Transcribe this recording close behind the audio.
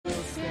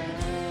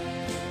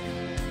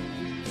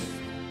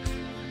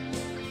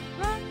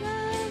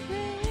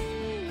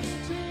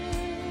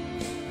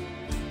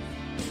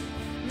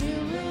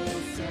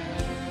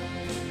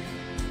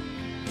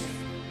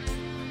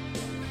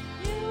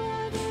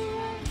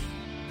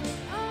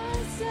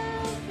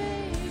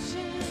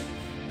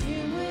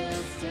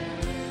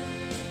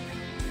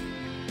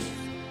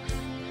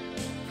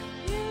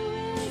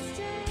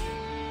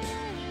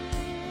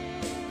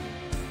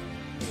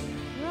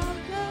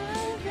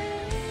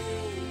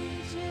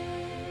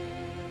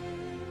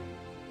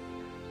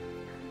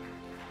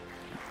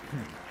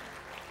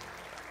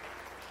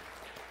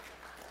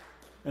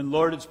And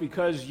Lord, it's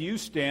because you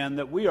stand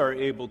that we are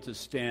able to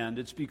stand.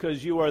 It's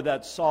because you are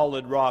that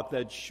solid rock,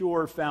 that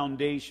sure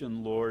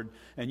foundation, Lord,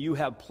 and you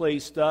have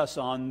placed us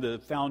on the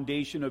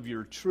foundation of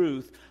your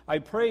truth. I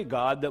pray,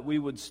 God, that we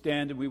would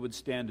stand and we would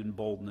stand in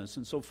boldness.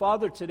 And so,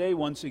 Father, today,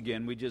 once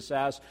again, we just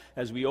ask,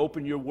 as we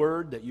open your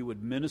word, that you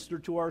would minister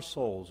to our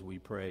souls, we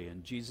pray.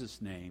 In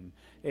Jesus' name,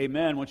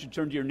 amen. Why don't you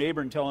turn to your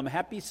neighbor and tell him,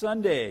 Happy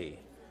Sunday.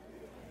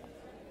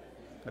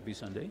 Happy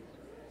Sunday.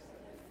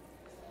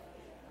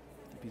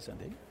 Happy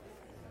Sunday.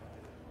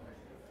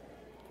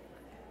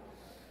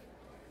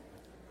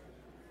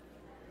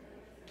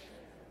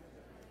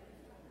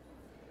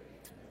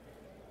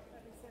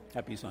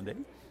 Happy Sunday.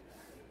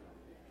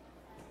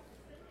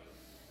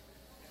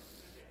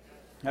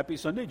 Happy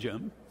Sunday,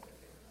 Jim.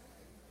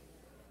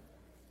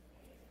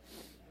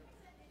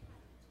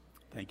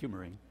 Thank you,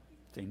 Marie.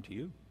 Same to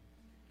you.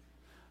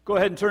 Go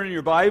ahead and turn in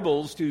your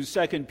Bibles to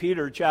 2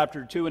 Peter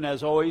chapter 2. And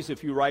as always,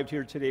 if you arrived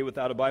here today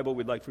without a Bible,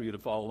 we'd like for you to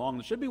follow along.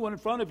 There should be one in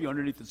front of you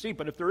underneath the seat.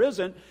 But if there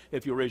isn't,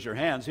 if you'll raise your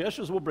hands, the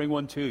ushers will bring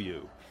one to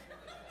you.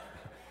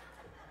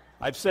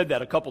 I've said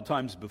that a couple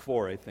times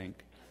before, I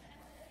think.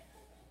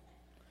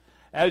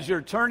 As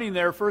you're turning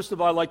there, first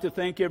of all, I'd like to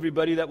thank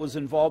everybody that was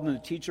involved in the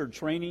teacher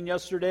training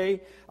yesterday.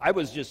 I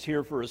was just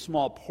here for a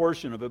small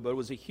portion of it, but it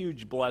was a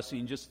huge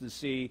blessing just to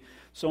see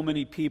so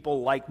many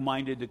people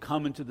like-minded to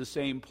come into the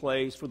same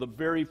place for the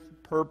very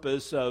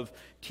purpose of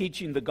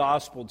teaching the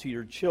gospel to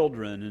your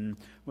children. And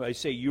when I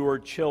say your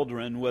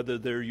children, whether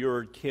they're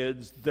your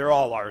kids, they're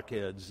all our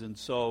kids. And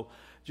so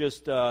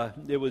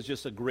it was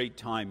just a great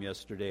time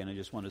yesterday, and I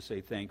just want to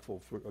say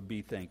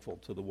be thankful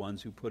to the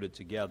ones who put it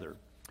together.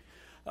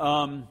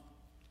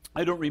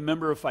 I don't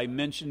remember if I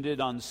mentioned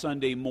it on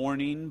Sunday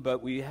morning,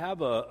 but we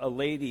have a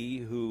lady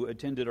who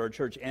attended our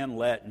church, Ann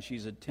Lett, and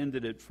she's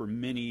attended it for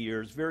many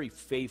years, very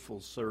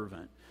faithful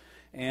servant,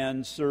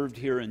 and served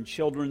here in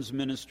children's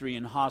ministry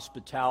and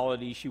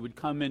hospitality. She would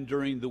come in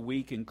during the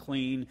week and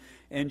clean,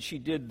 and she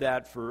did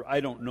that for I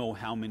don't know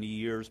how many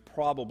years,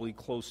 probably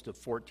close to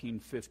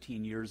 14,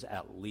 15 years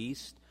at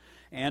least,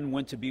 and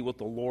went to be with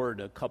the Lord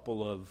a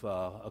couple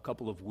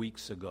of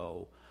weeks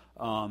ago.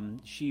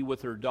 She,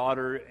 with her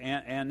daughter,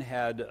 Ann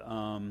had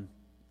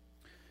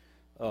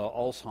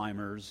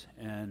Alzheimer's,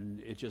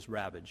 and it just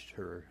ravaged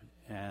her.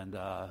 And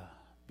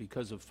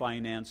because of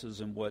finances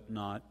and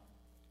whatnot,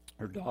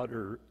 her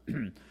daughter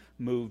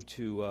moved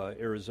to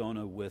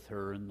Arizona with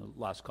her in the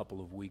last couple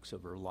of weeks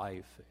of her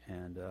life.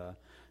 And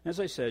as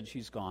I said,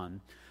 she's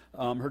gone.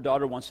 Her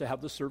daughter wants to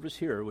have the service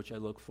here, which I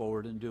look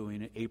forward to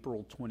doing.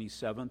 April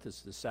 27th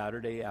is the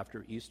Saturday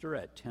after Easter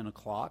at 10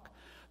 o'clock.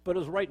 But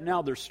as right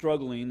now they're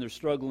struggling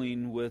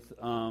with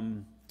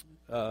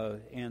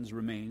Ann's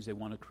remains. They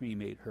want to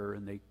cremate her,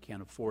 and they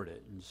can't afford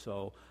it. And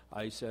so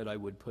I said I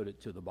would put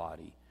it to the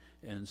body.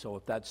 And so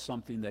if that's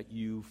something that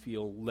you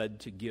feel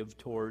led to give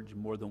towards, you're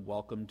more than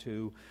welcome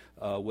to.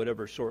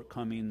 Whatever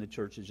shortcoming the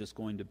church is just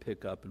going to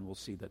pick up, and we'll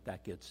see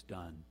that gets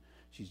done.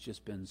 She's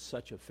just been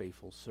such a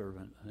faithful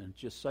servant, and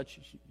just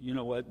such, you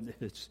know what,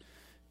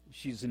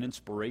 she's an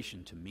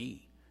inspiration to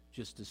me.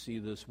 Just to see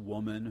this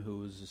woman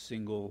who is a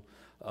single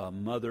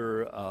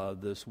mother,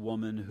 this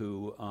woman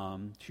who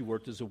she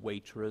worked as a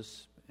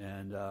waitress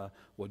and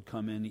would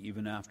come in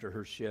even after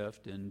her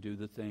shift and do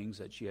the things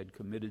that she had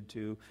committed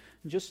to.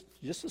 And just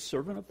a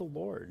servant of the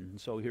Lord. And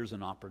so here's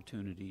an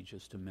opportunity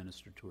just to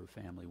minister to her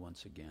family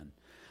once again.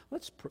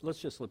 Let's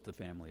just lift the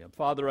family up.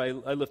 Father, I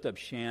lift up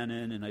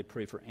Shannon, and I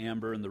pray for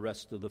Amber and the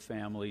rest of the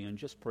family, and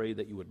just pray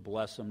that you would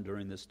bless them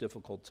during this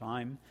difficult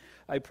time.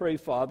 I pray,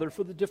 Father,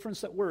 for the difference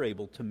that we're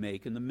able to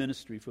make in the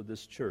ministry for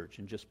this church,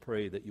 and just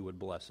pray that you would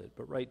bless it.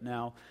 But right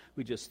now,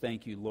 we just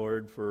thank you,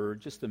 Lord, for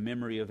just the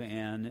memory of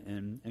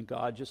Ann, and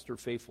God, just her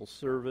faithful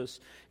service.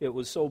 It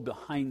was so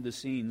behind the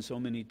scenes so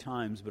many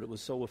times, but it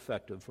was so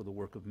effective for the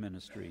work of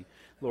ministry.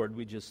 Lord,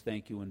 we just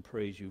thank you and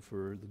praise you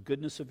for the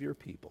goodness of your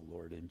people,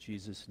 Lord, in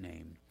Jesus'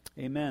 name.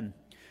 Amen.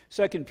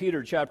 2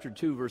 Peter chapter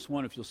 2, verse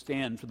 1, if you'll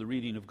stand for the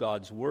reading of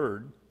God's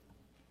word.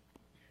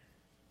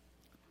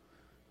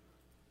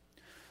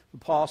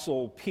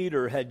 Apostle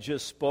Peter had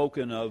just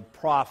spoken of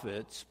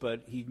prophets,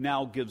 but he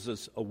now gives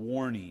us a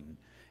warning.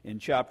 In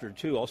chapter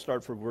 2, I'll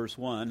start from verse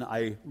 1.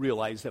 I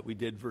realize that we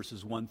did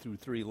verses 1 through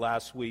 3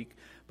 last week,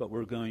 but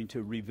we're going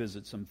to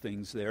revisit some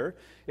things there.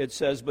 It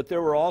says, "But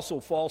there were also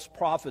false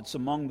prophets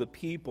among the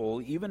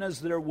people, even as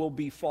there will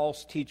be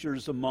false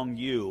teachers among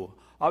you."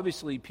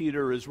 Obviously,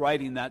 Peter is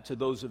writing that to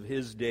those of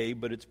his day,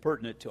 but it's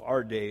pertinent to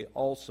our day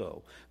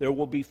also. "There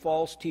will be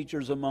false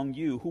teachers among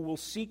you who will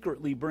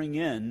secretly bring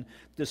in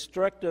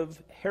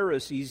destructive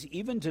heresies,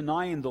 even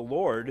denying the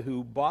Lord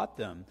who bought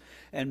them,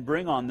 and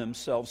bring on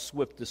themselves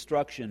swift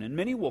destruction. And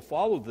many will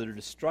follow their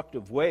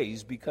destructive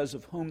ways, because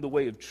of whom the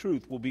way of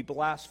truth will be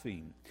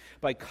blasphemed.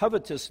 By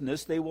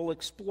covetousness they will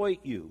exploit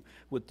you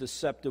with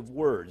deceptive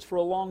words. For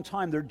a long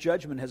time their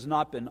judgment has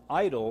not been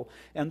idle,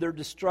 and their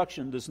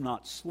destruction does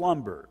not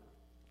slumber.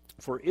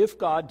 For if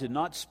God did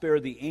not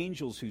spare the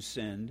angels who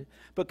sinned,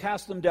 but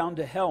cast them down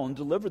to hell and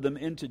delivered them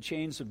into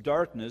chains of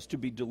darkness to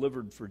be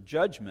delivered for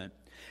judgment,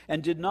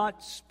 and did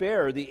not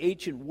spare the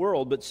ancient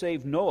world, but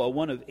saved Noah,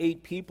 one of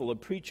 8 people, a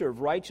preacher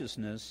of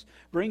righteousness,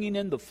 bringing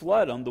in the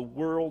flood on the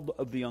world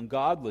of the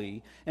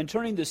ungodly, and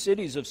turning the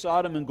cities of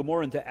Sodom and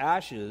Gomorrah into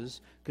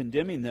ashes,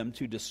 condemning them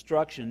to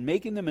destruction,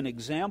 making them an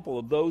example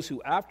of those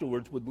who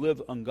afterwards would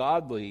live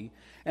ungodly,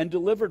 and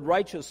delivered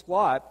righteous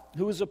Lot,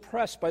 who was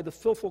oppressed by the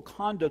filthy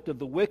conduct of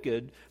the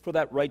wicked, for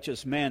that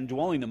righteous man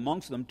dwelling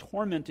amongst them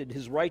tormented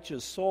his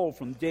righteous soul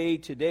from day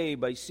to day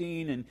by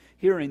seeing and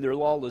hearing their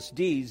lawless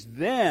deeds.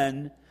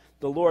 Then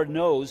the Lord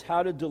knows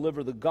how to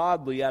deliver the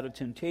godly out of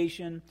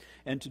temptation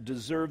and to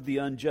deserve the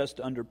unjust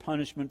under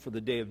punishment for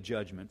the day of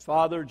judgment.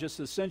 Father,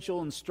 just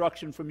essential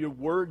instruction from your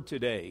word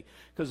today.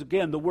 Because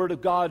again, the word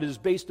of God is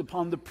based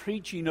upon the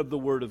preaching of the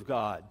word of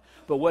God.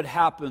 But what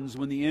happens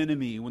when the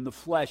enemy, when the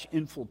flesh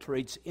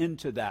infiltrates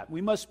into that?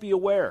 We must be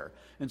aware.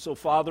 And so,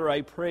 Father,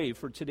 I pray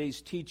for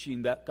today's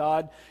teaching that,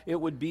 God, it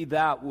would be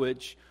that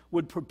which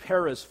would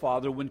prepare us,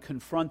 Father, when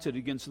confronted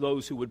against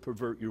those who would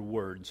pervert your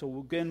word. So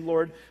again,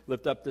 Lord,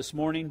 lift up this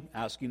morning,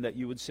 asking that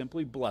you would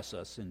simply bless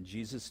us in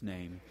Jesus'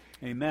 name.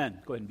 Amen.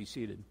 Go ahead and be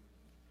seated.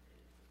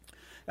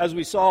 As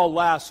we saw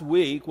last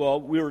week,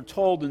 we were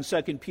told in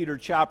 2 Peter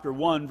chapter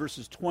 1,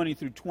 verses 20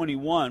 through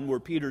 21, where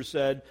Peter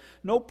said,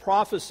 "No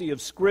prophecy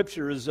of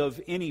Scripture is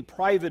of any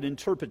private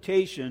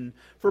interpretation,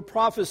 for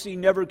prophecy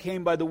never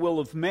came by the will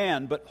of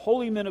man, but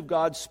holy men of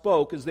God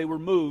spoke as they were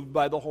moved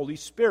by the Holy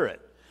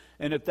Spirit."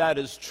 And if that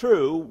is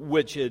true,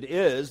 which it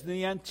is,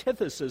 the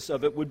antithesis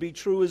of it would be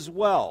true as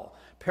well.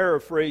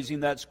 Paraphrasing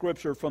that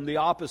scripture from the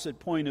opposite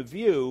point of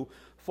view,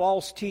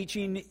 false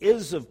teaching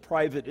is of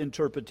private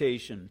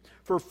interpretation.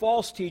 For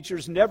false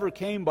teachers never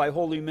came by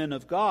holy men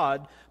of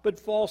God,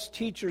 but false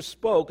teachers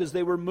spoke as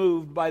they were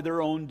moved by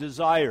their own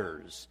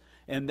desires.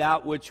 And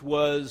that which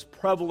was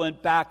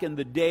prevalent back in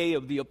the day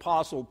of the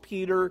Apostle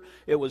Peter,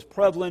 it was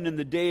prevalent in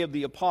the day of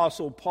the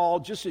Apostle Paul.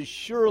 Just as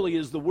surely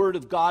as the Word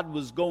of God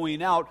was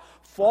going out,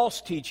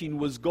 false teaching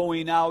was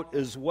going out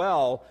as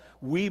well.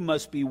 We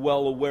must be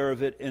well aware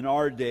of it in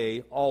our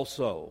day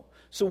also.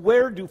 So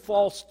where do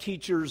false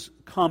teachers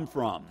come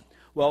from?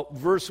 Well,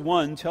 verse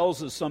 1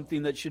 tells us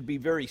something that should be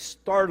very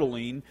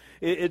startling.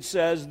 It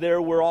says,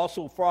 there were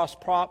also false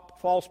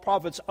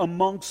prophets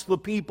amongst the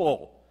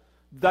people.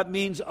 That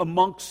means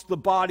amongst the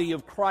body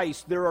of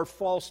Christ, there are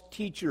false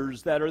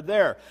teachers that are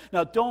there.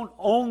 Now, don't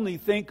only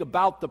think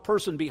about the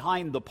person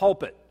behind the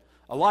pulpit.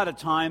 A lot of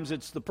times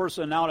it's the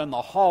person out in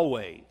the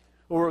hallway,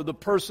 or the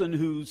person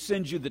who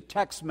sends you the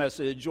text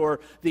message or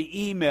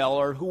the email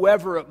or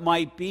whoever it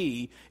might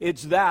be.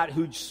 It's that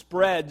who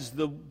spreads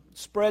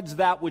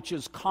that which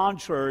is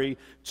contrary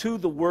to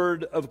the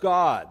Word of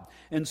God.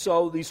 And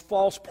so these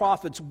false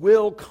prophets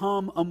will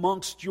come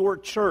amongst your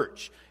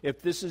church.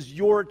 If this is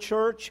your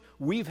church,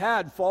 we've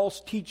had false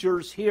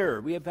teachers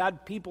here. We have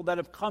had people that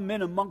have come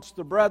in amongst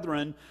the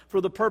brethren for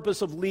the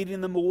purpose of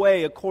leading them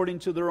away according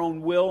to their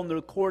own will and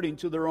according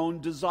to their own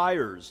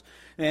desires.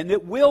 And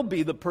it will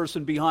be the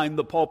person behind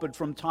the pulpit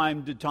from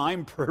time to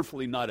time,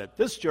 prayerfully not at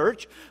this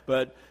church,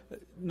 but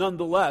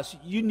nonetheless,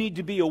 you need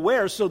to be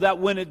aware so that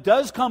when it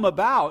does come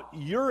about,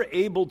 you're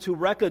able to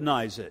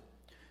recognize it.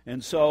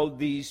 And so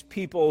these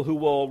people who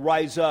will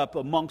rise up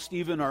amongst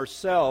even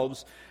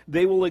ourselves,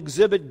 they will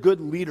exhibit good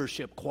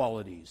leadership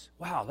qualities.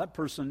 Wow, that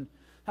person,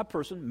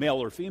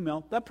 male or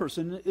female, that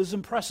person is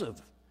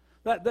impressive.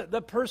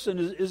 That person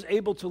is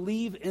able to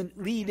lead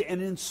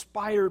and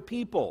inspire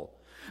people.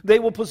 They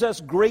will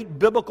possess great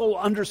biblical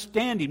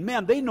understanding.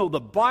 Man, they know the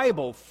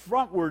Bible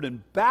frontward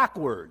and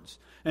backwards.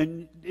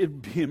 And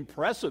it'd be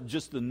impressive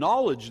just the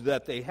knowledge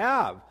that they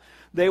have.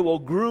 They will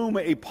groom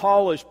a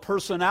polished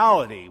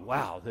personality.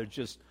 Wow,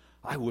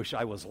 I wish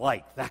I was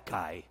like that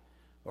guy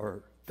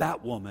or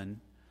that woman.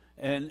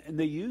 And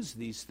they use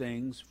these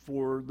things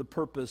for the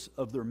purpose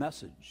of their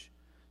message.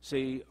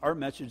 See, our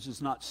message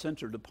is not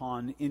centered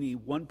upon any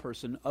one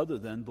person other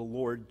than the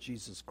Lord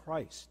Jesus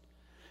Christ.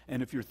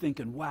 And if you're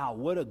thinking, wow,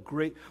 what a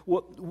great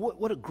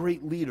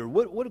leader,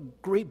 what a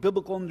great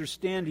biblical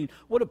understanding,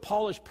 what a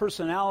polished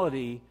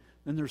personality,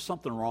 then there's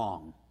something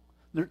wrong.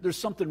 There's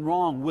something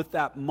wrong with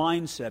that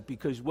mindset,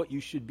 because what you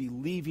should be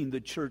leaving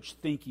the church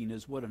thinking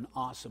is what an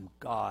awesome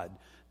God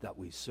that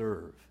we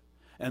serve.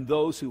 And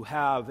those who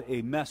have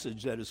a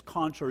message that is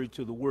contrary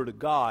to the Word of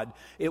God,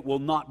 it will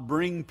not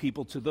bring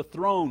people to the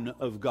throne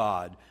of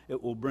God.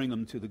 It will bring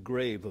them to the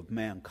grave of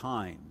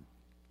mankind.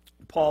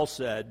 Paul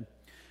said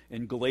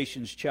in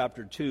Galatians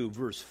chapter 2,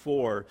 verse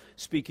 4,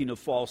 speaking of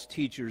false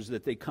teachers,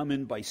 that they come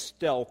in by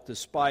stealth to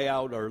spy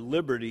out our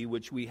liberty,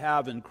 which we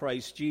have in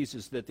Christ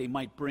Jesus, that they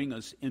might bring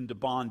us into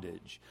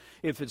bondage.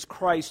 If it's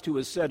Christ who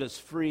has set us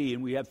free,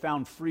 and we have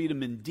found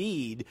freedom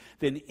indeed,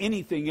 then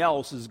anything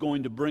else is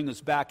going to bring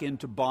us back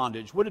into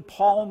bondage. What did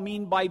Paul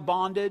mean by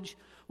bondage?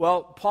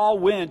 Well, Paul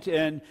went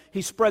and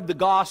he spread the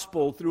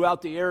gospel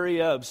throughout the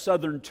area of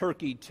southern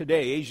Turkey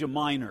today, Asia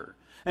Minor.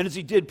 And as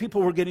he did,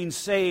 people were getting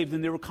saved,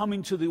 and they were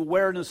coming to the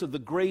awareness of the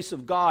grace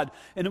of God,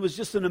 and it was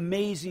just an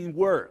amazing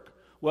work.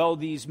 Well,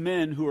 these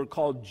men who are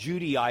called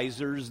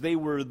Judaizers, they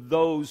were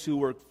those who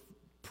were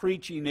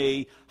preaching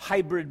a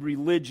hybrid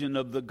religion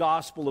of the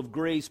gospel of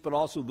grace, but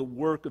also the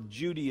work of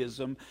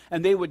Judaism,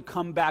 and they would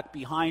come back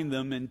behind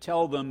them and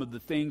tell them of the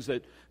things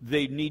that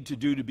they need to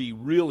do to be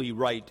really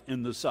right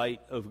in the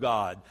sight of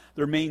God.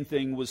 Their main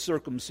thing was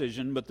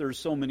circumcision, but there's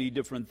so many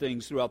different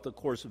things throughout the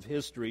course of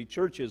history,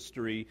 church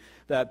history,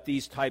 that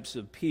these types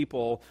of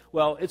people,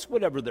 well, it's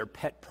whatever their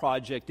pet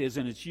project is,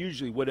 and it's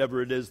usually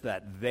whatever it is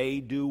that they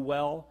do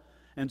well.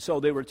 And so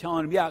they were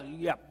telling him,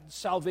 yeah,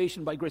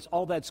 salvation by grace,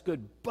 all that's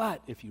good.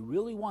 But if you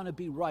really want to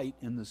be right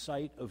in the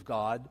sight of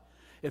God,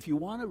 if you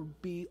want to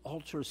be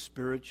ultra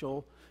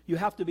spiritual, you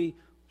have to be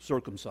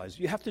circumcised.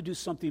 You have to do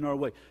something our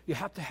way. You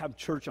have to have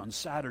church on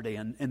Saturday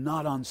and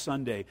not on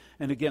Sunday.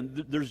 And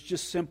again, there's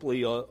just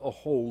simply a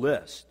whole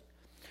list.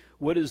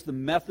 What is the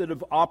method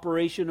of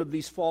operation of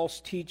these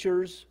false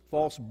teachers,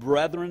 false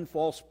brethren,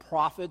 false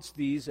prophets,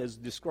 these, as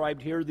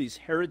described here, these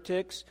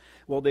heretics?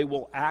 Well, they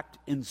will act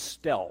in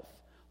stealth.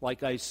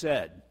 Like I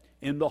said,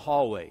 in the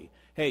hallway.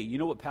 Hey, you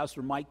know what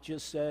Pastor Mike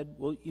just said?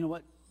 Well, you know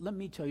what? Let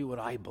me tell you what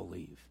I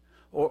believe.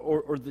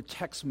 Or the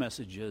text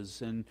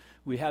messages. And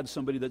we had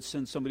somebody that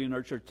sent somebody in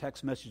our church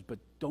text message, but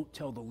don't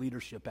tell the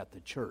leadership at the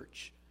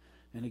church.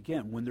 And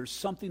again, when there's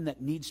something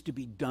that needs to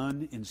be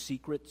done in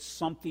secret,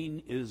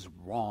 something is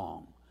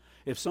wrong.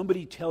 If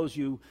somebody tells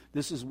you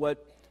this is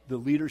what the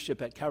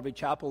leadership at Calvary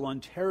Chapel,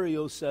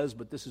 Ontario says,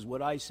 but this is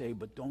what I say,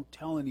 but don't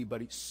tell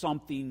anybody,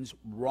 something's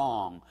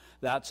wrong.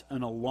 That's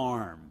an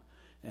alarm.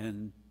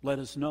 And let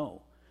us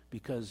know,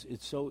 because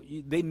it's so,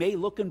 they may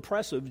look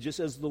impressive, just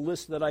as the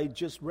list that I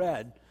just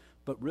read,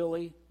 but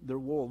really, they're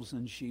wolves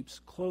in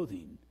sheep's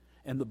clothing.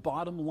 And the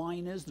bottom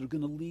line is they're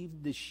going to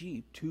lead the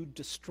sheep to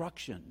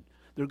destruction.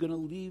 They're going to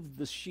leave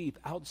the sheep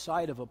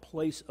outside of a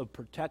place of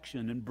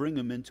protection and bring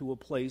them into a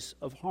place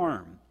of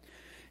harm.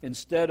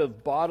 Instead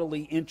of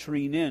boldly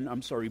entering in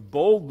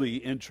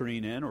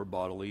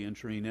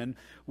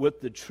with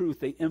the truth,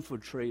 they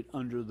infiltrate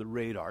under the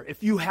radar.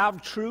 If you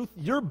have truth,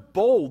 you're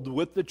bold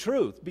with the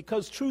truth,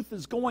 because truth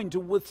is going to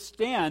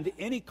withstand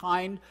any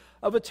kind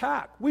of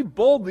attack. We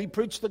boldly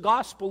preach the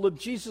gospel of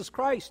Jesus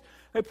Christ.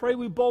 I pray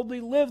we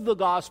boldly live the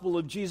gospel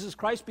of Jesus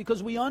Christ,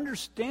 because we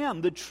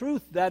understand the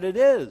truth that it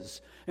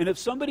is. And if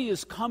somebody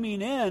is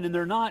coming in and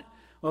they're not,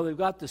 well, they've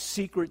got the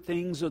secret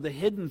things or the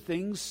hidden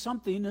things,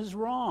 something is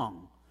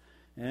wrong.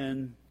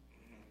 And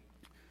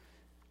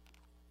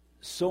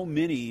so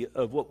many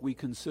of what we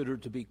consider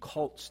to be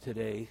cults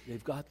today,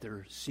 they've got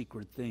their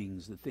secret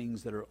things, the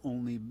things that are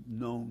only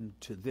known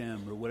to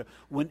them or whatever.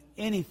 When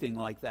anything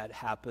like that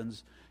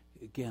happens,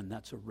 again,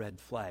 that's a red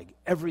flag.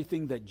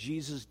 Everything that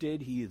Jesus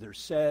did, he either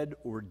said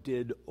or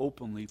did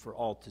openly for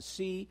all to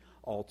see,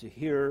 all to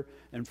hear,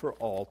 and for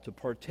all to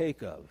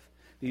partake of.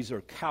 These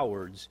are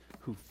cowards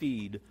who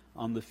feed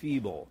on the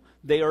feeble.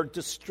 They are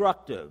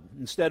destructive.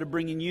 Instead of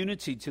bringing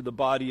unity to the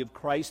body of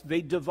Christ,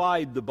 they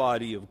divide the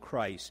body of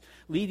Christ,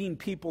 leading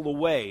people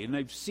away. And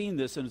I've seen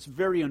this, and it's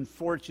very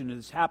unfortunate.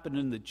 It's happened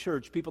in the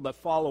church. People that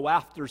follow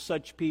after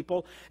such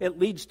people, it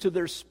leads to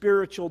their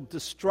spiritual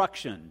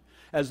destruction.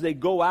 As they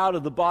go out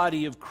of the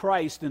body of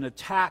Christ and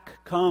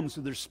attack comes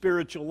to their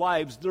spiritual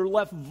lives, they're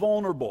left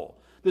vulnerable.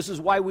 This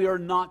is why we are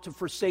not to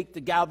forsake the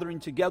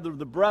gathering together of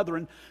the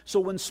brethren. So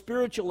when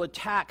spiritual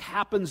attack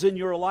happens in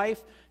your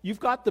life, you've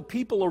got the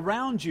people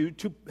around you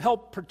to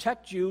help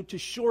protect you, to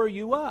shore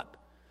you up.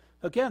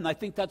 Again, I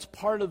think that's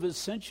part of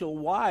essential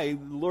why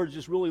the Lord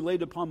just really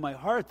laid upon my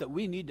heart that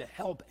we need to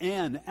help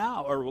Ann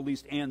out, or at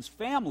least Ann's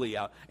family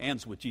out.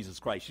 Ann's with Jesus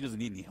Christ. She doesn't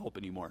need any help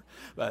anymore.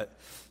 But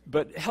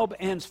help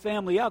Ann's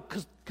family out,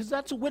 because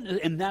that's a witness,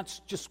 and that's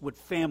just what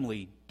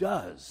family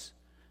does.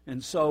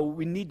 And so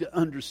we need to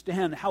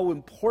understand how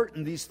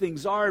important these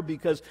things are,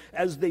 because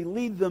as they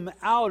lead them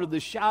out of the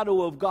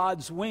shadow of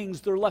God's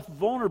wings, they're left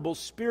vulnerable,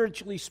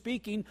 spiritually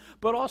speaking,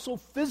 but also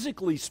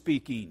physically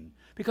speaking.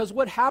 Because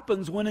what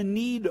happens when a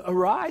need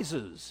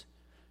arises?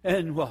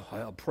 And, well,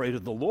 I'll pray to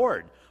the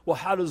Lord. Well,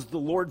 how does the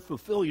Lord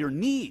fulfill your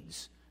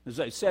needs? As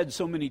I said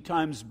so many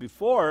times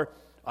before,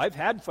 I've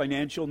had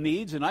financial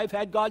needs, and I've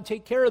had God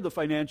take care of the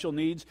financial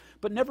needs,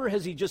 but never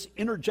has He just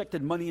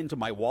interjected money into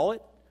my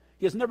wallet.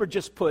 He has never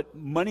just put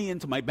money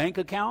into my bank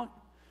account.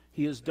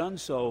 He has done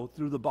so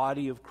through the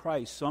body of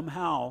Christ,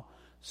 somehow,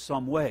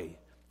 some way.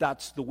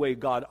 That's the way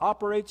God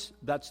operates.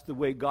 That's the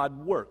way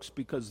God works,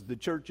 because the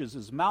church is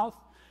His mouth,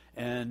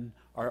 and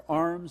our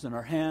arms and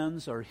our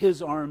hands are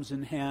His arms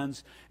and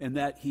hands, and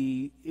that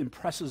He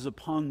impresses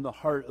upon the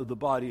heart of the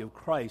body of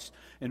Christ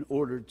in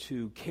order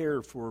to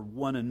care for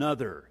one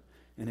another.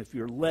 And if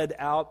you're led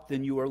out,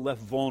 then you are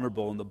left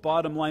vulnerable. And the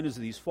bottom line is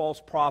these false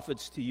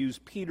prophets, to use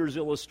Peter's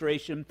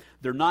illustration,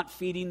 they're not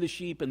feeding the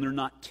sheep and they're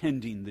not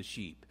tending the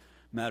sheep.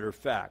 Matter of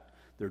fact,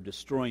 they're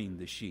destroying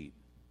the sheep.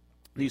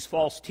 These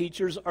false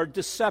teachers are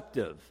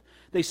deceptive.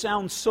 They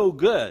sound so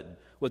good.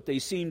 What they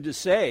seem to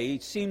say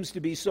seems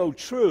to be so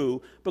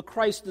true, but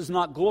Christ is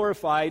not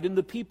glorified, and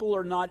the people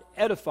are not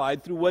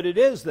edified through what it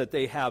is that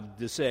they have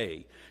to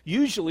say.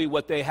 Usually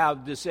what they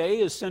have to say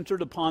is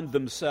centered upon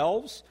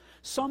themselves,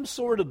 some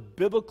sort of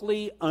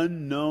biblically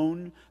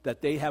unknown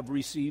that they have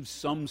received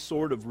some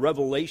sort of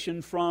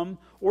revelation from,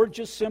 or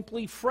just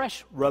simply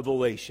fresh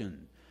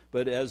revelation.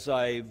 But as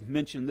I've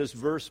mentioned this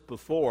verse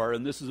before,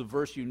 and this is a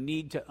verse you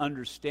need to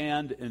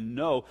understand and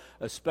know,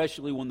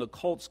 especially when the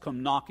cults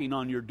come knocking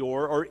on your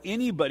door, or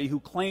anybody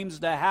who claims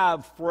to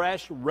have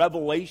fresh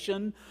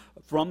revelation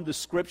from the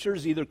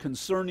Scriptures, either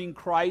concerning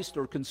Christ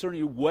or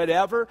concerning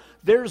whatever,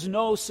 there's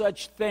no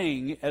such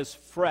thing as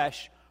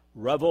fresh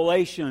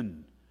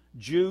revelation.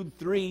 Jude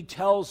 3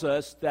 tells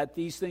us that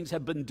these things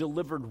have been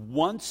delivered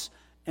once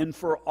and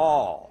for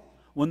all.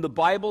 When the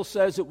Bible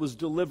says it was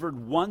delivered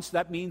once,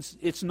 that means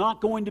it's not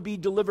going to be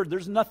delivered.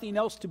 There's nothing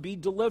else to be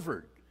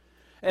delivered.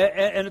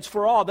 And it's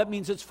for all. That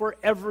means it's for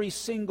every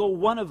single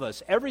one of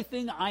us.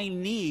 Everything I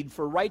need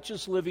for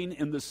righteous living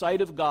in the sight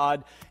of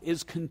God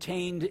is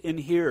contained in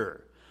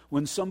here.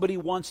 When somebody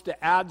wants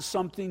to add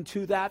something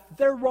to that,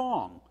 they're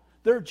wrong.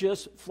 They're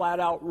just flat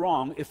out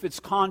wrong if it's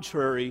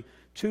contrary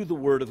to the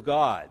Word of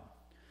God.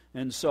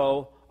 And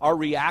so our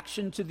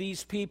reaction to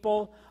these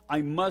people,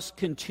 I must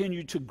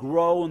continue to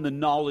grow in the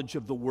knowledge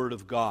of the Word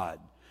of God.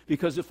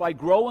 Because if I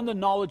grow in the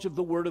knowledge of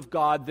the Word of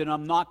God, then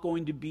I'm not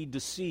going to be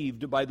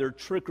deceived by their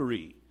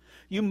trickery.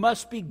 You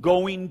must be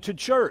going to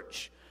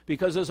church.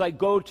 Because as I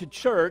go to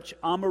church,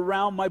 I'm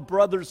around my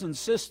brothers and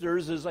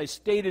sisters, as I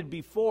stated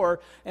before,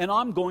 and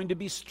I'm going to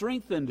be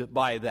strengthened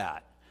by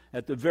that.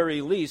 At the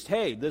very least,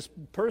 hey, this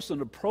person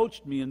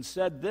approached me and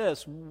said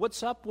this.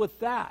 What's up with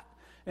that?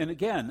 And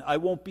again, I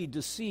won't be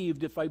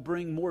deceived if I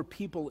bring more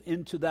people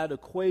into that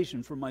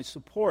equation for my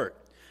support.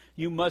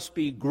 You must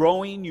be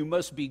growing, you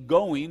must be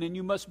going, and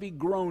you must be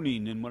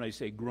groaning. And when I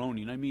say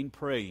groaning, I mean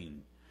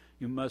praying.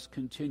 You must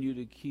continue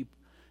to keep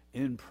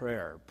in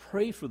prayer.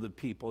 Pray for the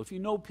people. If you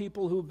know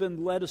people who've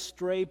been led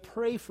astray,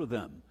 pray for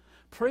them.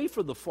 Pray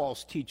for the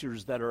false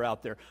teachers that are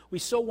out there. We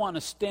so want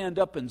to stand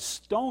up and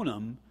stone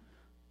them,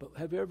 but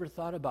have you ever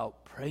thought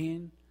about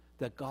praying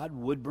that God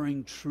would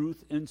bring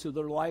truth into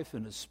their life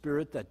and a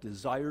spirit that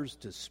desires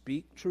to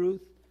speak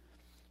truth?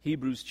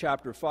 Hebrews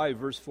chapter 5,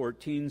 verse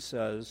 14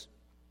 says,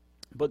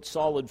 "But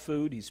solid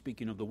food," he's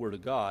speaking of the Word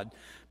of God,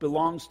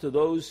 "belongs to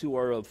those who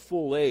are of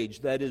full age,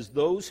 that is,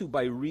 those who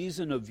by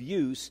reason of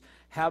use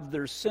have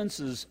their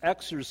senses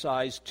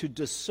exercised to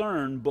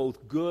discern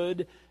both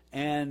good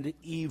and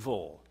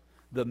evil."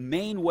 The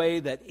main way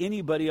that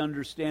anybody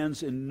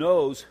understands and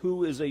knows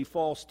who is a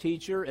false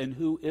teacher and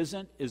who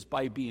isn't is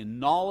by being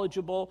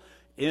knowledgeable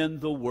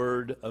in the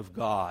Word of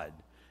God.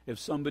 If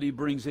somebody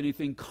brings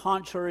anything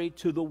contrary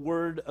to the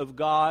Word of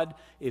God,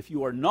 if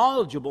you are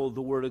knowledgeable of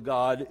the Word of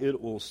God,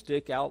 it will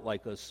stick out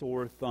like a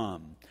sore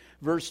thumb.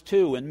 Verse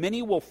 2, "And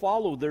many will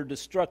follow their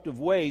destructive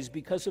ways,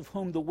 because of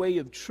whom the way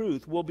of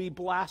truth will be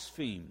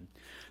blasphemed."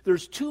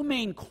 There's two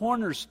main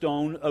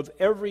cornerstones of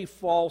every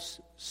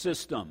false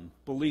system,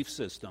 belief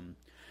system.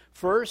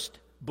 First,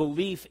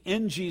 belief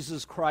in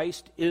Jesus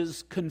Christ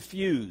is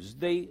confused.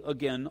 They,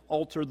 again,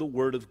 alter the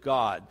Word of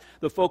God.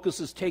 The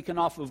focus is taken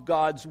off of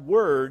God's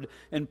Word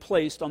and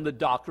placed on the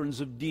doctrines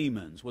of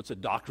demons. What's a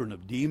doctrine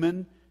of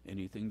demon?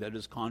 Anything that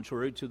is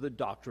contrary to the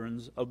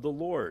doctrines of the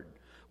Lord.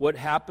 What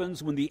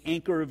happens when the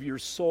anchor of your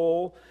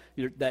soul,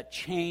 that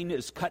chain,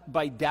 is cut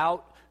by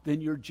doubt?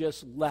 Then you're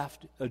just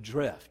left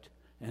adrift.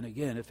 And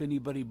again, if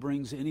anybody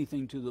brings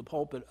anything to the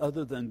pulpit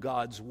other than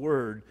God's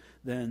Word,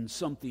 then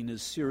something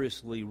is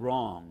seriously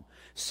wrong.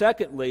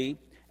 Secondly,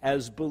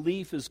 as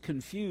belief is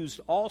confused,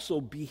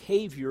 also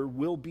behavior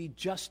will be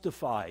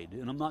justified.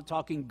 And I'm not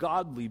talking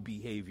godly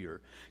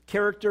behavior.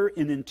 Character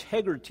and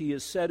integrity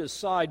is set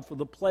aside for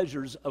the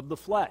pleasures of the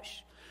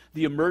flesh.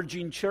 The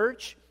emerging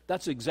church,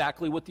 that's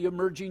exactly what the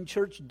emerging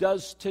church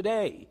does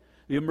today.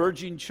 The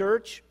emerging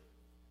church,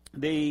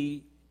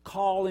 they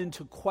call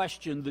into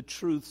question the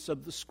truths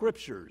of the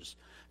Scriptures.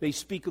 They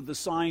speak of the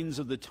signs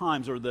of the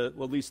times, or at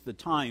least the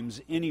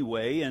times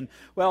anyway. And,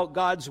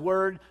 God's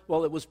Word,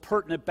 it was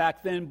pertinent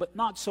back then, but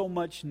not so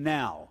much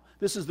now.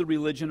 This is the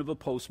religion of a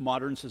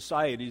postmodern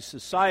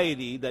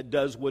society that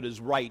does what is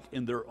right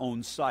in their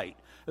own sight.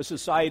 A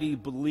society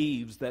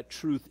believes that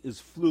truth is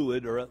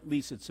fluid, or at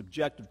least it's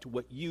subjective to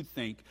what you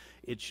think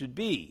it should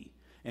be.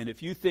 And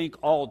if you think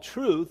all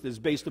truth is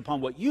based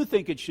upon what you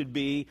think it should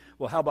be,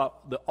 how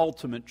about the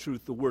ultimate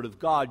truth, the Word of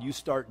God? You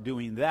start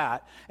doing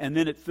that, and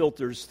then it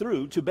filters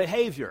through to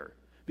behavior.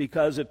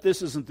 Because if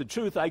this isn't the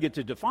truth, I get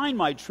to define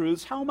my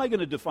truths. How am I going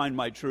to define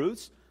my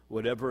truths?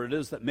 Whatever it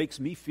is that makes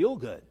me feel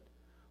good.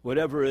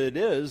 Whatever it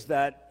is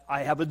that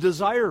I have a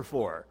desire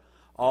for.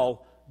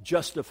 I'll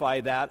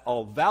justify that,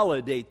 I'll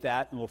validate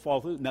that, and we'll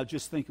follow through. Now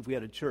just think if we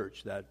had a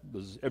church that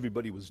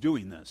everybody was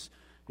doing this,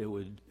 it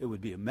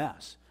would be a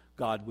mess.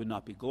 God would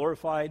not be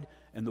glorified,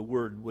 and the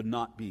Word would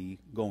not be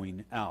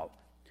going out.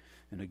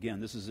 And again,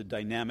 this is a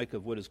dynamic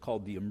of what is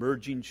called the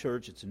emerging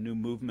church. It's a new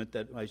movement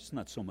that, it's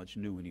not so much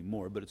new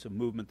anymore, but it's a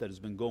movement that has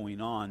been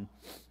going on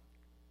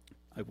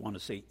I want to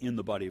say in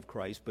the body of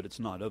Christ, but it's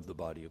not of the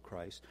body of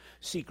Christ.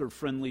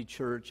 Seeker-friendly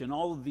church, and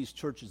all of these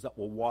churches that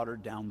will water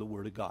down the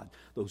Word of God.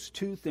 Those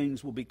two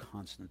things will be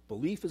constant.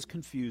 Belief is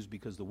confused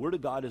because the Word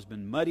of God has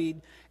been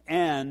muddied,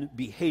 and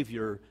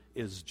behavior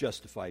is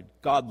justified.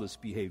 Godless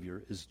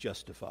behavior is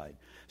justified.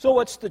 So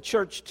what's the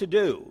church to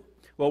do?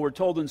 Well, we're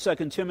told in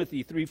 2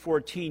 Timothy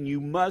 3:14,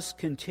 you must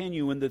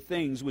continue in the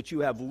things which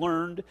you have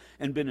learned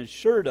and been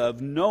assured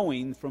of,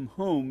 knowing from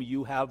whom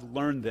you have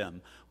learned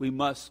them. We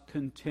must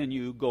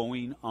continue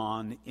going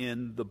on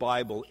in the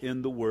Bible,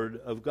 in the Word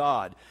of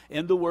God.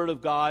 In the Word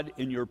of God,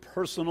 in your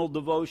personal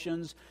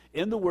devotions,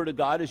 in the Word of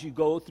God as you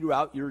go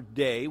throughout your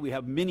day. We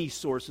have many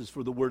sources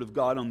for the Word of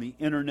God on the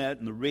internet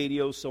and the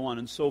radio, so on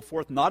and so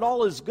forth. Not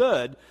all is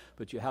good,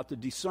 but you have to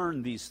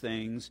discern these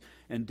things,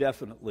 and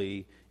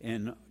definitely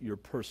in your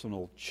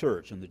personal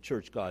church and the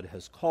church God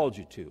has called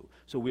you to.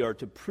 So we are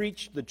to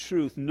preach the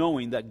truth,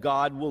 knowing that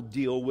God will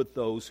deal with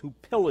those who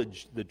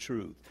pillage the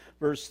truth.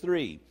 Verse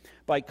 3,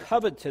 by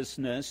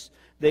covetousness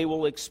they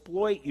will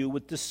exploit you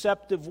with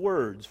deceptive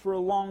words. For a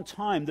long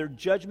time their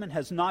judgment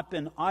has not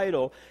been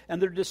idle,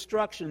 and their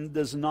destruction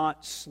does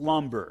not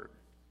slumber.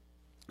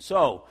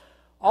 So,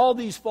 all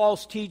these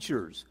false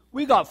teachers,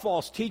 we got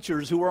false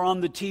teachers who are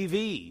on the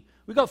TV.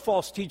 We got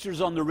false teachers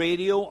on the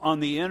radio,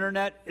 on the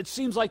internet. It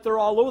seems like they're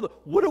all over.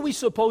 What are we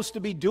supposed to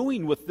be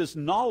doing with this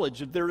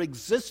knowledge of their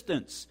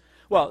existence?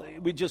 Well,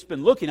 we've just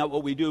been looking at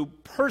what we do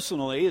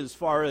personally as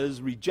far as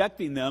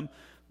rejecting them,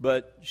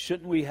 but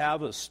shouldn't we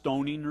have a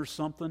stoning or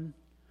something?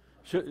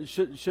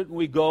 Shouldn't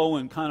we go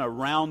and kind of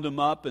round them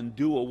up and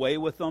do away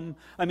with them?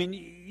 I mean,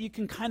 you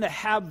can kind of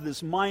have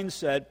this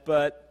mindset,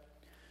 but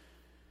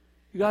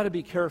you got to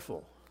be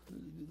careful.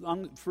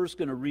 I'm first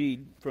going to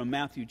read from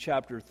Matthew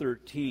chapter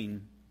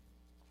 13,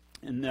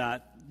 and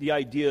that the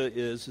idea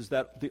is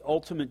that the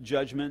ultimate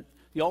judgment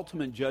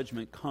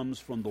comes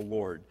from the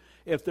Lord.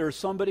 If there's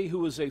somebody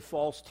who is a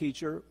false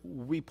teacher,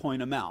 we point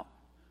them out.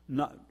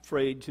 Not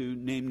afraid to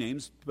name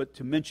names, but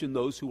to mention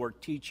those who are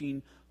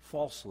teaching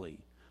falsely.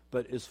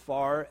 But as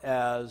far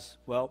as,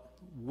 well,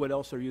 what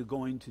else are you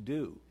going to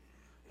do?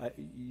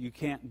 You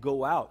can't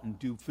go out and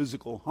do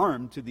physical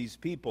harm to these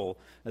people.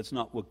 That's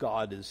not what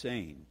God is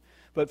saying.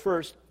 But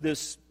first,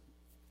 this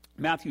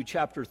Matthew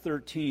chapter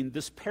 13,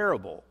 this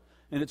parable,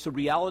 and it's a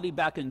reality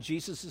back in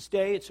Jesus'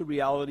 day, it's a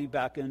reality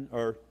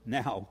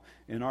now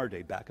in our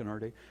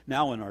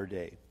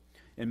day.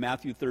 In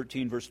Matthew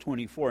 13, verse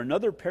 24,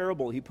 another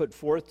parable he put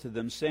forth to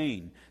them,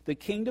 saying, the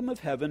kingdom of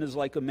heaven is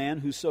like a man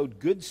who sowed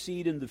good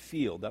seed in the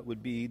field. That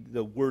would be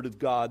the word of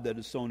God that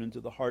is sown into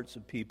the hearts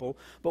of people.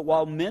 But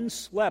while men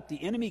slept,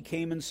 the enemy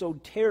came and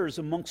sowed tares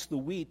amongst the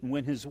wheat and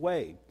went his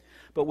way.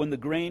 But when the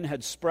grain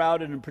had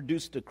sprouted and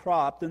produced a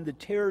crop, then the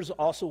tares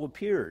also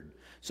appeared.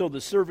 So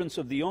the servants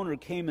of the owner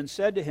came and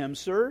said to him,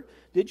 sir,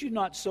 did you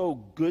not sow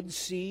good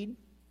seed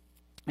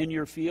in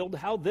your field?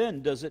 How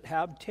then does it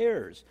have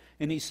tares?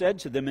 And he said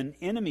to them, an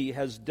enemy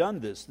has done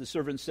this. The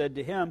servant said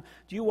to him,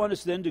 do you want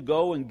us then to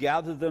go and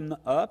gather them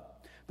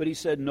up? But he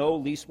said, no,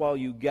 least while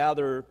you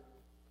gather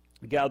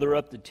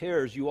up the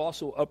tares, you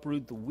also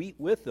uproot the wheat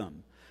with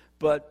them.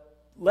 But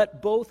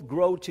let both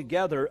grow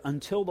together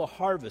until the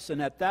harvest.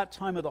 And at that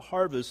time of the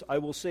harvest, I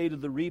will say to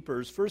the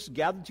reapers, first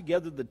gather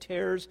together the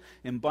tares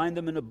and bind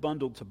them in a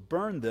bundle to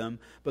burn them,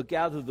 but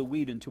gather the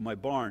wheat into my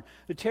barn.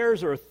 The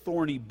tares are a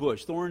thorny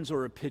bush. Thorns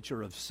are a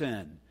picture of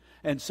sin.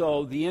 And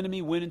so the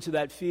enemy went into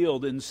that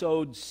field and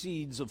sowed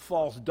seeds of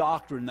false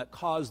doctrine that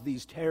caused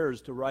these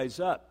tares to rise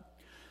up.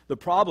 The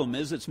problem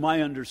is, it's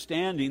my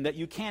understanding that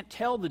you can't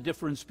tell the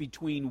difference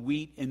between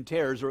wheat and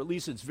tares, or at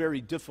least it's very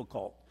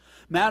difficult.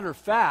 Matter of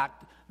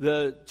fact,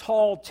 the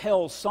tall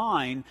tell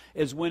sign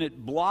is when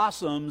it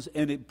blossoms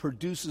and it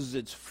produces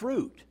its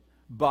fruit.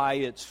 By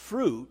its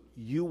fruit,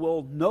 you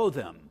will know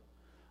them.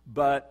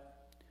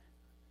 But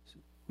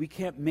we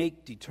can't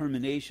make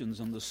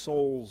determinations on the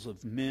souls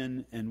of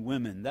men and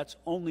women. That's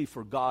only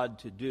for God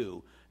to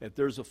do. If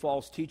there's a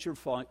false teacher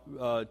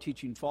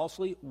teaching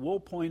falsely, we'll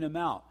point him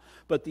out.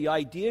 But the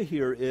idea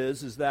here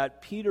is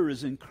that Peter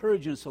is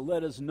encouraging us to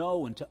let us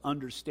know and to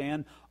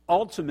understand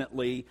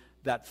ultimately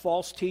that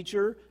false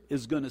teacher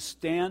is going to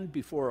stand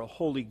before a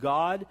holy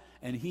God,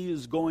 and he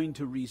is going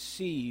to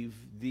receive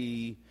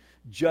the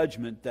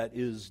judgment that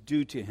is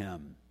due to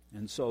him.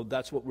 And so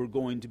that's what we're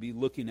going to be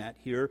looking at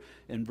here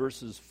in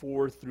verses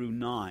 4 through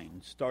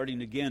 9.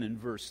 Starting again in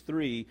verse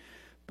 3,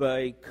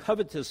 by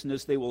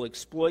covetousness they will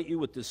exploit you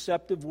with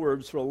deceptive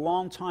words. For a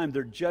long time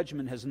their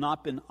judgment has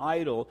not been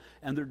idle,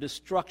 and their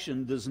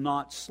destruction does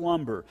not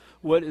slumber.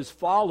 What is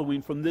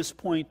following from this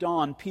point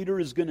on, Peter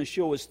is going to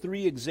show us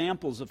 3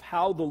 examples of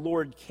how the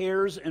Lord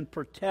cares and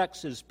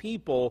protects his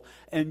people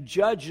and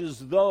judges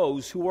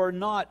those who are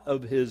not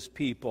of his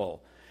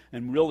people.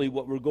 And really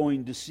what we're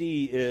going to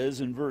see is,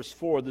 in verse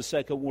 4, the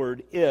second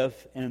word,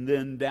 if, and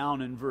then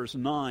down in verse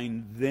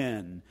 9,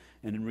 then.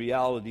 And in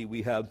reality,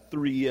 we have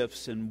 3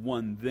 ifs and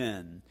 1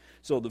 then.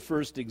 So the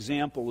first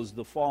example is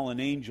the fallen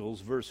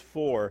angels, verse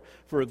 4.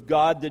 For if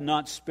God did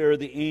not spare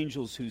the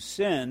angels who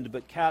sinned,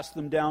 but cast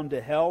them down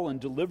to hell and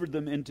delivered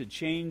them into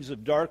chains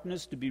of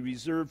darkness to be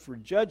reserved for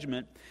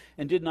judgment,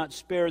 and did not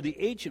spare the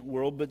ancient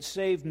world, but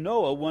saved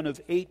Noah, one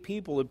of 8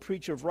 people, a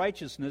preacher of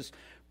righteousness,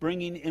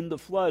 bringing in the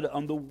flood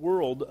on the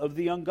world of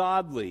the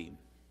ungodly.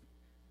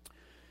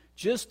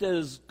 Just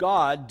as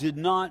God did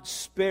not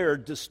spare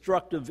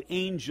destructive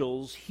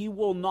angels, He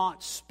will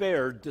not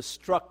spare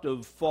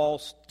destructive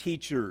false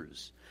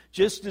teachers.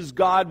 Just as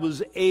God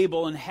was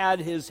able and had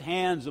His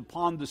hands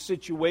upon the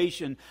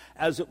situation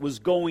as it was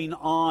going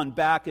on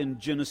back in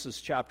Genesis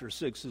chapter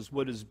 6 is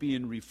what is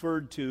being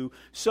referred to,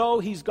 so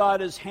He's got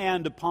His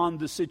hand upon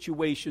the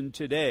situation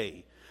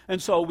today.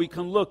 And so we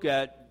can look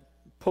at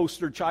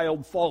poster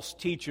child false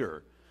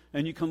teacher,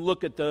 and you can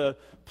look at the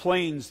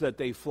planes that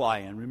they fly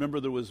in. Remember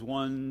there was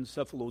one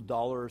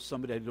Cephalodollar,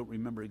 somebody, I don't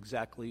remember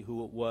exactly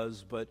who it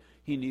was, but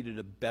he needed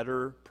a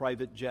better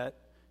private jet.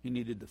 He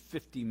needed the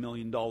 $50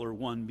 million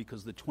one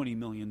because the $20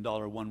 million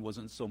one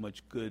wasn't so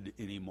much good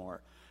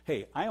anymore.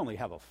 Hey, I only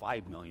have a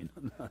 $5 million.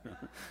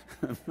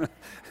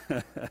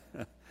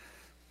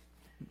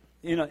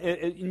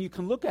 And you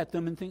can look at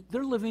them and think,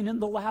 they're living in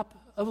the lap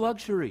of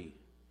luxury.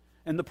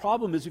 And the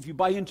problem is, if you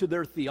buy into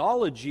their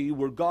theology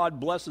where God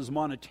blesses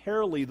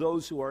monetarily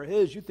those who are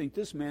His, you think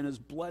this man is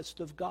blessed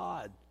of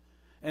God.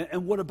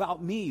 And what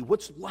about me?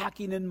 What's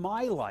lacking in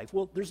my life?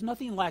 Well, there's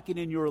nothing lacking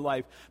in your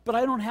life, but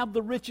I don't have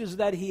the riches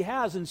that he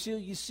has. And so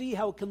you see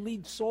how it can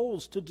lead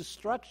souls to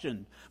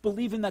destruction,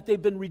 believing that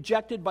they've been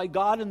rejected by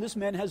God and this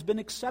man has been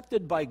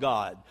accepted by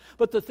God.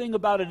 But the thing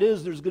about it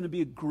is, there's going to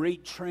be a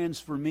great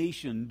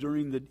transformation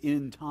during the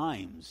end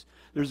times.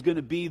 There's going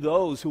to be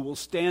those who will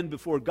stand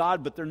before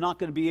God, but they're not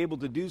going to be able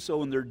to do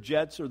so in their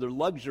jets or their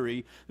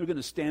luxury. They're going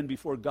to stand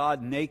before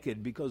God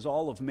naked, because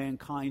all of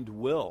mankind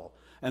will.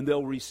 And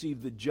they'll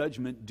receive the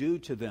judgment due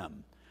to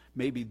them.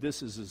 Maybe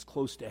this is as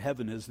close to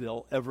heaven as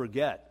they'll ever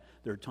get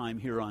their time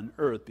here on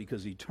earth,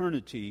 because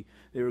eternity,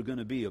 they are going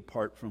to be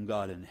apart from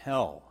God in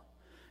hell.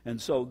 And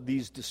so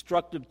these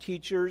destructive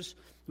teachers,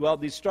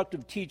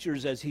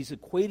 as he's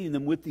equating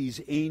them with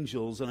these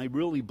angels, and I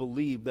really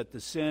believe that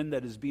the sin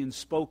that is being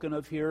spoken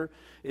of here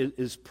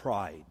is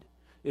pride.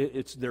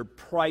 They're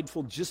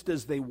prideful just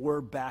as they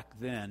were back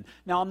then.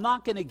 Now, I'm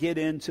not going to get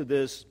into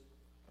this,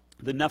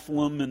 the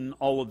Nephilim and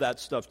all of that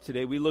stuff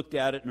today. We looked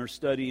at it in our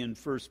study in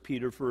 1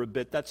 Peter for a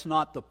bit. That's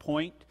not the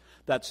point.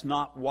 That's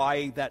not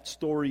why that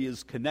story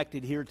is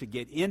connected here, to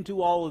get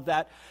into all of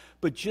that,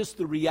 but just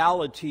the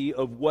reality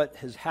of what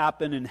has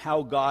happened and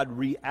how God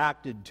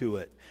reacted to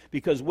it.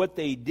 Because what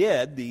they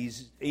did,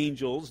 these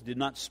angels, did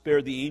not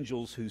spare the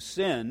angels who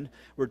sinned.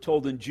 We're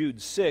told in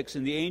Jude 6,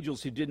 and the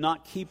angels who did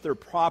not keep their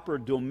proper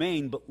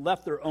domain but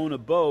left their own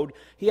abode,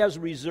 He has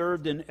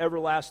reserved in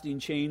everlasting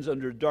chains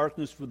under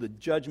darkness for the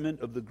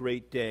judgment of the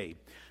great day.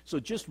 So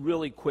just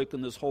really quick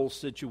in this whole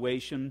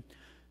situation,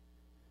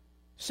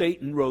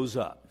 Satan rose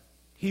up.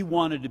 He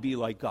wanted to be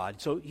like God,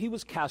 so he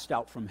was cast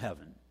out from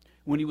heaven.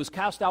 When he was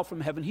cast out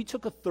from heaven, he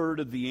took 1/3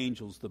 of the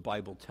angels, the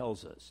Bible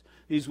tells us.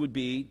 These would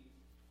be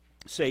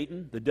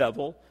Satan, the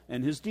devil,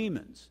 and his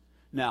demons.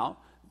 Now,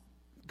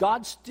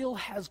 God still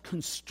has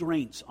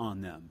constraints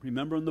on them.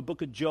 Remember in the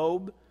book of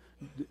Job,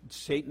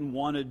 Satan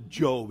wanted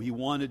Job. He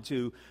wanted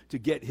to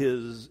get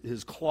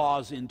his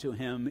claws into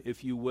him,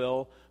 if you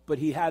will, but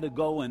he had to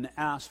go and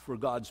ask for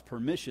God's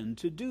permission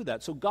to do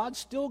that. So God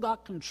still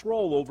got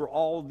control over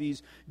all of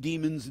these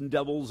demons and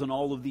devils and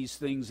all of these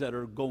things that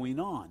are going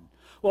on.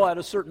 Well, at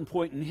a certain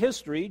point in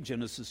history,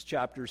 Genesis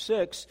chapter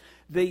 6,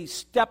 they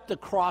stepped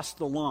across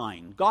the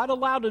line. God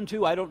allowed them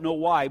to, I don't know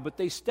why, but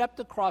they stepped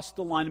across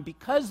the line, and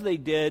because they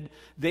did,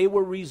 they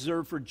were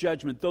reserved for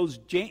judgment. Those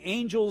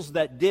angels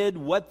that did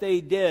what they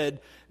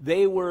did,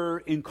 they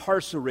were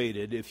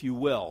incarcerated, if you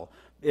will.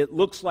 It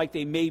looks like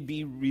they may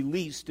be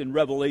released in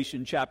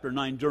Revelation chapter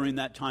 9 during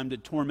that time to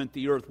torment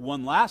the earth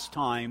one last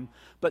time,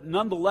 but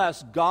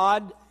nonetheless,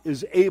 God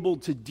is able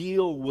to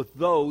deal with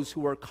those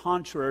who are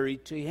contrary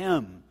to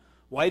Him.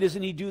 Why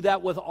doesn't He do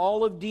that with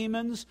all of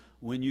demons?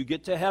 When you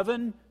get to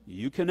heaven,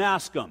 you can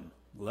ask Him.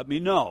 Let me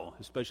know,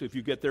 especially if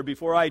you get there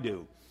before I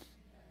do.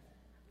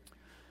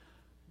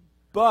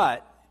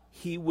 But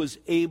He was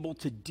able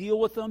to deal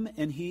with them,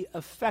 and He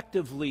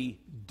effectively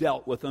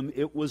dealt with them.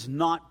 It was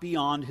not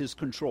beyond His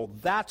control.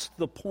 That's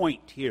the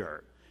point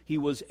here. He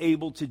was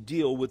able to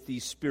deal with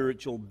these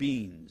spiritual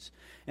beings.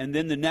 And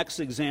then the next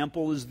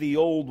example is the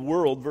old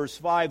world, verse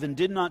 5, and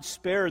did not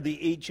spare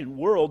the ancient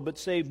world, but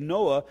saved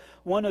Noah,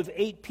 one of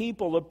 8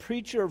 people, a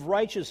preacher of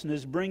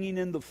righteousness, bringing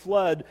in the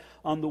flood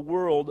on the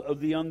world of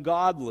the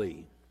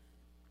ungodly.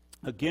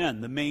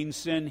 Again, the main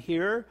sin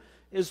here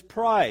is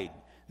pride.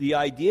 The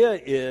idea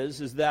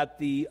is that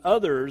the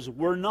others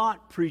were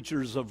not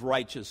preachers of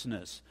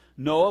righteousness.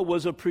 Noah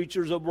was a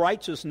preacher of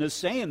righteousness,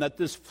 saying that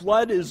this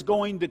flood is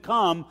going to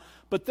come,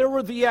 but there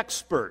were the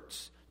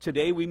experts.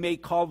 Today we may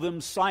call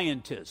them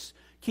scientists.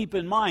 Keep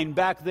in mind,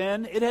 back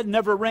then, it had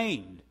never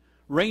rained.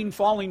 Rain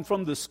falling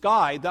from the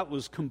sky, that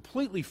was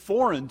completely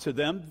foreign to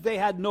them. They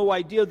had no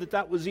idea that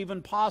that was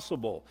even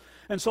possible.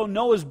 And so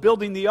Noah's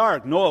building the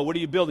ark. Noah, what are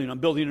you building? I'm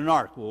building an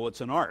ark. Well,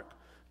 what's an ark?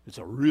 It's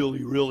a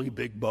really, really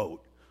big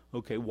boat.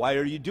 Okay, why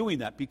are you doing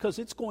that? Because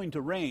it's going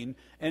to rain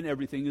and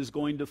everything is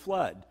going to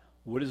flood.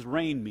 What does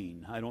rain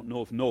mean? I don't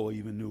know if Noah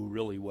even knew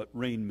really what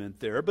rain meant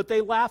there, but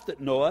they laughed at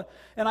Noah,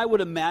 and I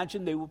would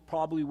imagine they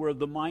probably were of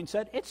the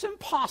mindset, it's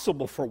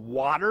impossible for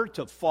water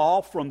to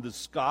fall from the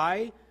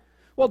sky.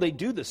 Well, they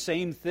do the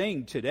same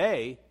thing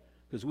today,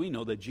 because we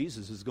know that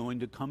Jesus is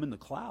going to come in the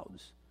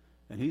clouds,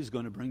 and he's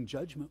going to bring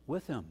judgment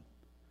with him.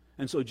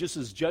 And so just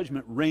as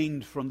judgment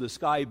rained from the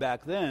sky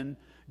back then,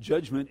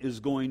 judgment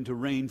is going to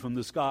rain from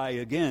the sky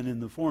again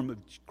in the form of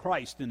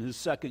Christ in his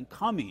second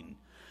coming.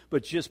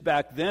 But just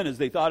back then, as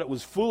they thought it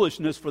was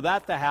foolishness for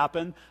that to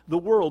happen, the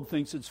world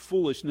thinks it's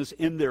foolishness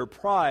in their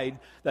pride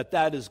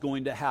that is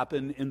going to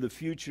happen in the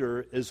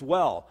future as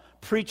well.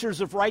 Preachers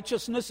of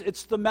righteousness,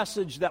 it's the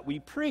message that we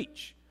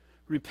preach.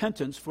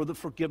 Repentance for the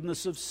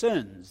forgiveness of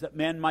sins, that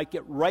man might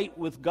get right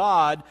with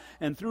God,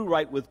 and through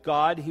right with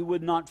God, he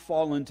would not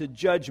fall into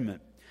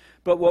judgment.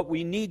 But what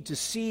we need to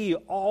see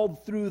all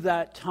through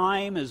that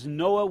time is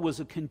Noah was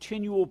a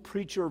continual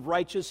preacher of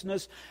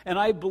righteousness, and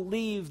I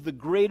believe the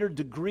greater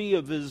degree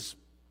of his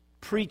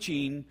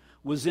preaching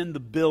was in the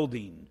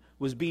building,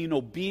 was being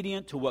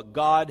obedient to what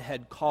God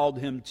had called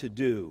him to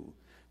do.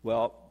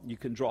 Well, you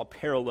can draw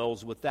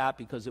parallels with that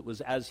because it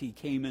was as he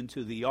came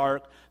into the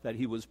ark that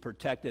he was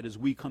protected. As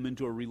we come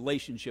into a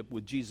relationship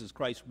with Jesus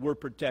Christ, we're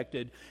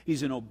protected.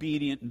 He's an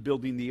obedient in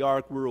building the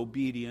ark. We're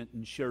obedient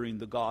in sharing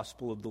the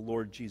gospel of the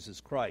Lord Jesus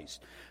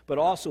Christ. But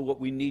also what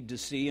we need to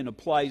see, and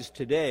applies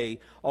today,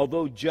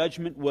 although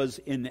judgment was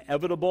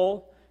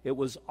inevitable, it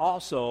was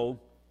also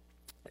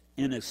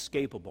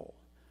inescapable.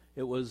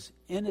 It was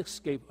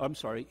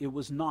it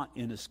was not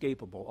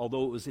inescapable.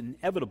 Although it was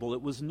inevitable,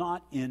 it was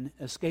not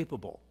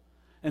inescapable.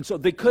 And so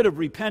they could have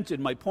repented,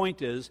 my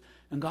point is,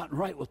 and gotten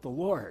right with the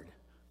Lord.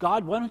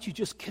 God, why don't you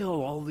just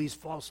kill all of these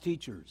false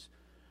teachers?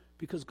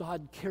 Because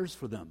God cares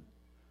for them.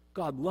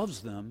 God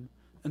loves them,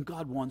 and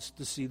God wants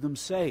to see them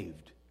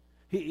saved.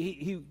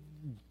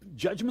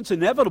 Judgment's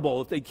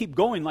inevitable if they keep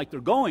going like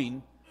they're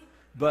going,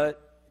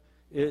 but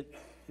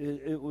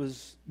it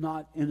was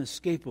not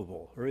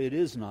inescapable, or it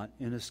is not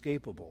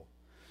inescapable.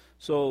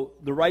 So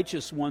the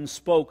righteous one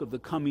spoke of the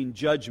coming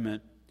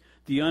judgment.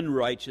 The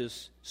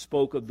unrighteous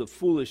spoke of the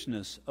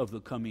foolishness of the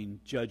coming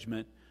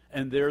judgment,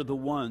 and they're the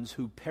ones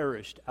who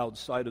perished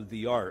outside of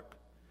the ark.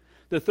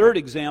 The third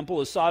example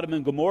is Sodom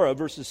and Gomorrah,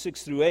 verses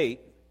 6 through 8.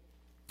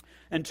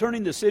 And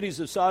turning the cities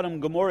of Sodom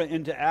and Gomorrah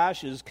into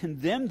ashes,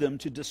 condemned them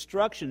to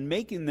destruction,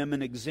 making them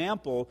an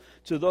example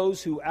to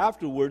those who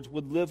afterwards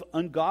would live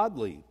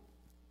ungodly.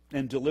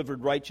 And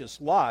delivered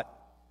righteous Lot,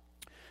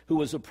 who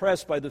was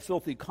oppressed by the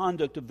filthy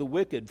conduct of the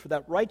wicked. For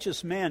that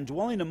righteous man,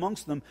 dwelling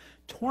amongst them,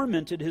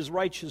 tormented his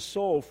righteous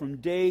soul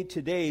from day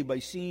to day by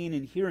seeing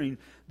and hearing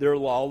their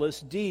lawless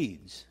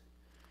deeds.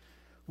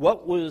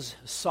 What was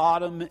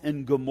Sodom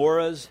and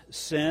Gomorrah's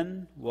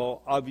sin?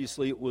 Well,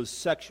 obviously it was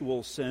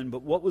sexual sin,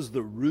 but what was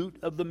the root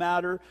of the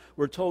matter?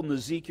 We're told in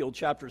Ezekiel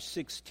chapter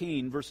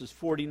 16, verses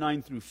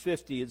 49 through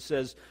 50, it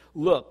says,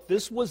 "Look,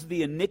 this was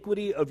the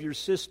iniquity of your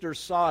sister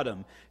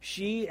Sodom.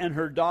 She and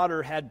her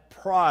daughter had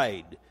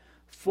pride,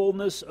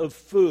 fullness of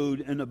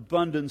food, and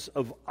abundance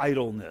of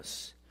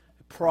idleness."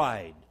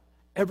 Pride.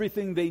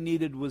 Everything they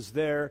needed was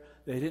there.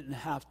 They didn't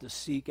have to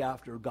seek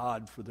after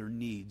God for their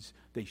needs.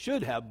 They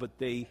should have, but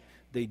they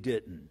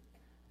didn't.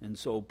 And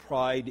so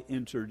pride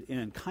entered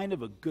in. Kind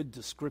of a good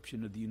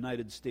description of the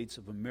United States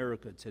of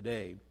America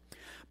today.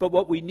 But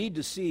what we need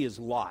to see is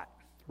Lot.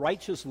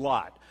 Righteous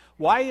Lot.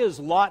 Why is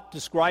Lot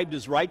described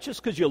as righteous?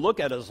 Because you look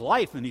at his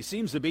life and he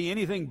seems to be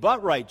anything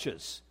but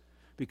righteous.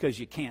 Because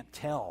you can't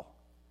tell.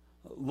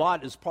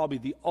 Lot is probably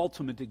the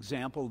ultimate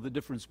example of the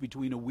difference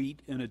between a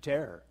wheat and a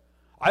tare.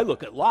 I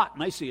look at Lot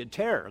and I see a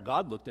tare.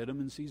 God looked at him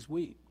and sees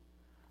wheat.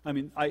 I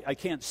mean, I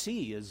can't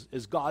see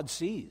as God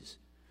sees.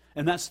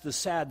 And that's the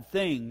sad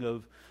thing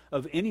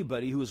of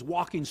anybody who is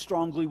walking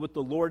strongly with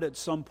the Lord at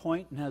some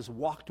point and has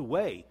walked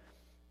away.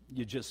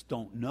 You just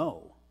don't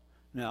know.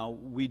 Now,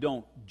 we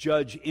don't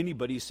judge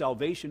anybody's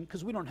salvation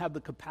because we don't have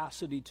the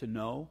capacity to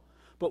know.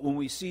 But when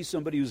we see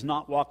somebody who's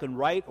not walking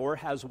right or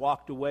has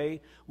walked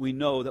away, we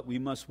know that we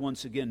must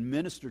once again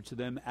minister to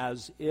them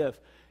as if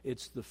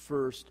it's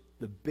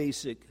the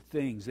basic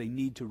things. They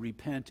need to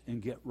repent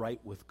and get right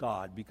with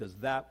God, because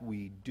that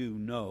we do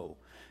know.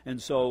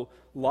 And so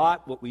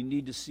Lot, what we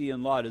need to see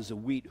in Lot is a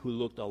wheat who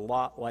looked a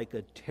lot like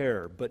a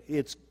tare. But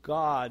it's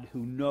God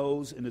who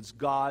knows, and it's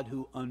God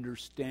who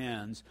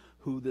understands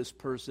who this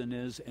person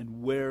is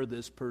and where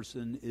this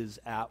person is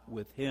at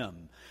with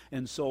him.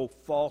 And so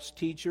false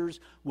teachers,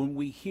 when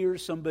we hear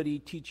somebody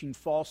teaching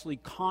falsely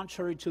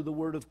contrary to the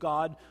Word of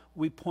God,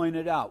 we point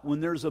it out.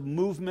 When there's a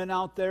movement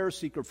out there,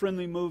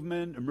 seeker-friendly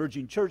movement,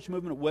 emerging church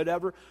movement,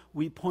 whatever,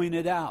 we point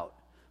it out.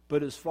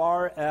 But as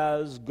far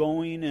as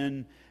going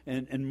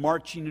and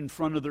marching in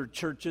front of their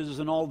churches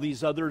and all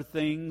these other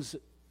things,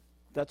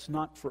 That's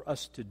not for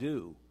us to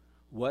do.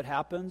 What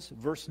happens?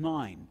 Verse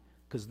 9,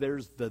 because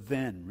there's the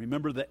then.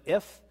 Remember the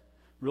if?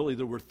 Really,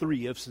 there were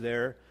 3 ifs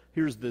there.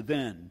 Here's the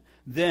then.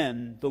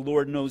 Then the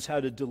Lord knows how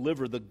to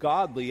deliver the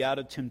godly out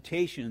of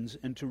temptations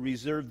and to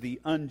reserve the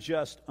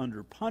unjust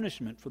under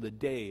punishment for the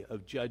day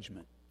of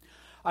judgment.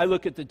 I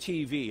look at the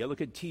TV, I look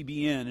at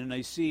TBN, and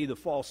I see the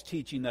false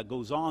teaching that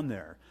goes on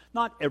there.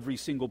 Not every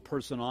single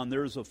person on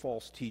there is a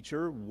false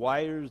teacher.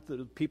 Why are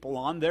the people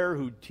on there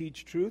who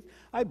teach truth?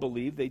 I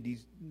believe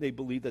they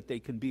believe that they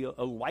can be a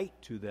light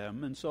to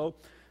them, and so,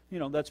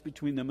 that's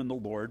between them and the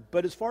Lord.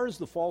 But as far as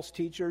the false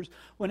teachers,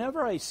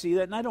 whenever I see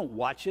that, and I don't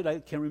watch it, I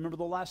can't remember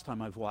the last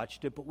time I've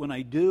watched it, but when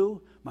I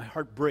do, my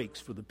heart breaks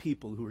for the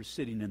people who are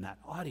sitting in that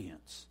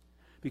audience.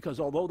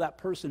 Because although that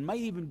person might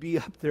even be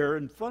up there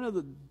in front of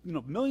the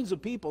millions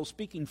of people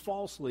speaking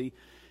falsely,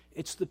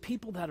 it's the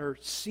people that are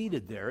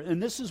seated there.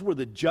 And this is where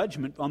the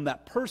judgment on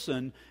that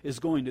person is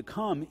going to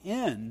come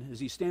in as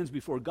he stands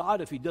before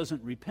God if he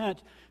doesn't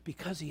repent,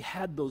 because he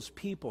had those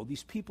people,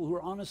 these people who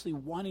are honestly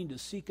wanting to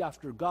seek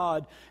after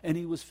God, and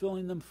he was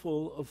filling them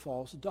full of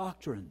false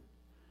doctrine.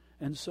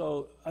 And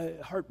so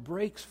heart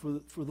breaks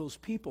for those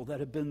people that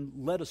have been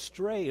led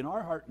astray, and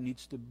our heart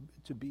needs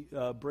to be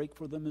break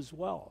for them as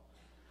well.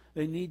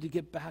 They need to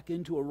get back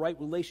into a right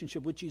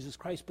relationship with Jesus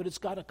Christ, but it's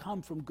got to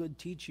come from good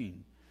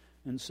teaching.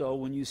 And so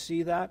when you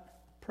see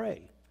that,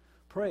 pray.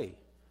 Pray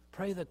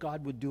that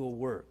God would do a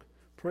work.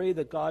 Pray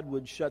that God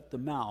would shut the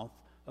mouth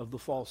of the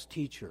false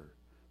teacher.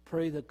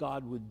 Pray that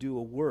God would do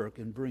a work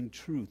and bring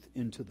truth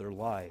into their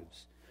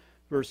lives.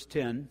 Verse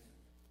 10,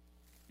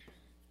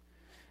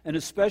 and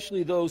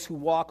especially those who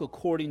walk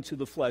according to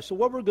the flesh. So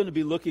what we're going to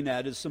be looking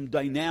at is some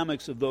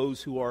dynamics of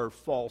those who are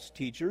false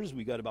teachers.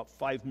 We got about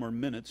 5 more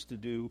minutes to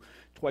do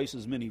twice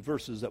as many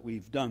verses that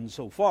we've done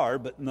so far,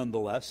 but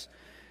nonetheless,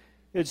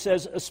 it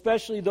says,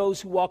 especially those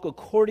who walk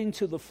according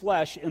to the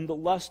flesh in the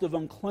lust of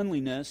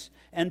uncleanliness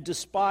and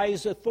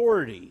despise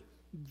authority.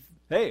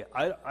 Hey,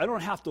 I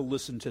don't have to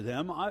listen to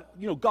them.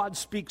 God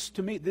speaks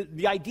to me.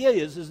 The idea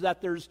is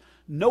that there's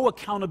no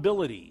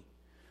accountability.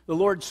 The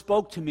Lord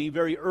spoke to me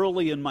very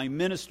early in my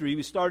ministry.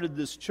 We started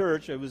this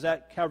church. I was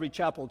at Calvary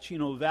Chapel,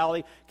 Chino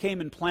Valley, came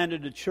and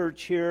planted a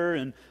church here,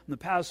 and I'm the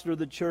pastor of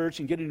the church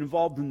and getting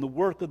involved in the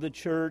work of the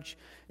church,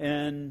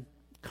 and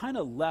kind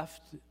of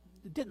left.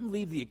 It didn't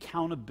leave the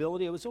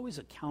accountability. I was always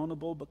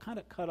accountable, but kind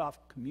of cut off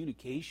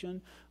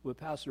communication with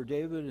Pastor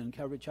David in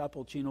Calvary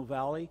Chapel, Chino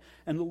Valley.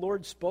 And the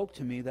Lord spoke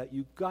to me that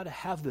you've got to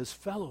have this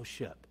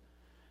fellowship.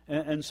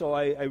 And so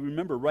I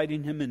remember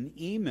writing him an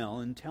email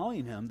and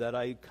telling him that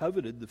I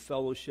coveted the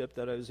fellowship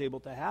that I was able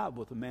to have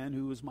with a man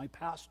who was my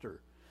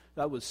pastor.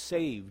 That was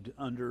saved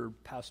under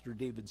Pastor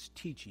David's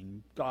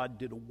teaching. God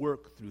did a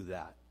work through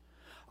that.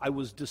 I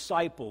was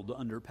discipled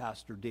under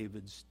Pastor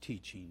David's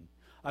teaching.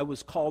 I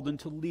was called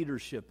into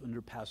leadership under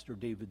Pastor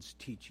David's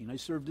teaching. I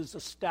served as a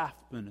staff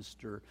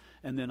minister,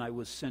 and then I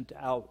was sent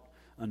out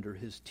under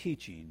his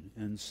teaching.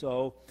 And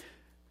so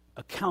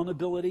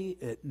accountability,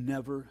 it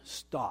never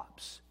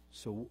stops.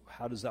 So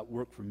how does that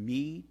work for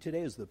me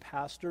today as the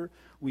pastor?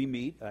 We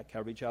meet at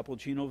Calvary Chapel,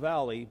 Chino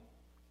Valley,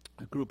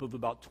 a group of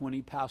about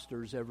 20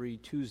 pastors every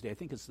Tuesday. I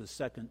think it's the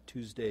second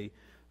Tuesday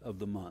of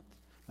the month.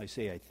 I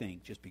say I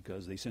think just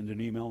because they send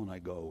an email and I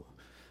go.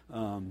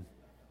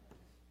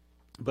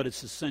 But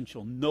it's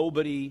essential.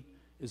 Nobody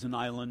is an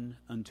island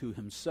unto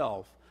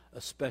himself,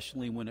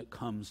 especially when it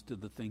comes to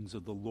the things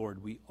of the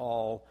Lord. We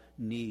all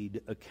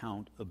need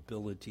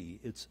accountability.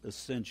 It's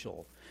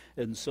essential.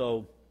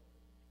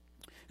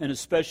 And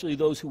especially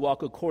those who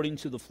walk according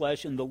to the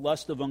flesh in the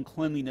lust of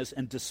uncleanliness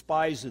and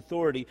despise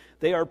authority,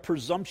 they are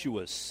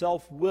presumptuous,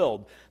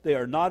 self-willed. They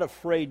are not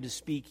afraid to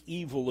speak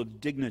evil of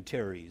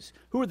dignitaries.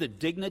 Who are the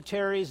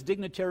dignitaries?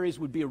 Dignitaries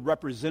would be a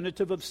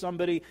representative of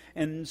somebody,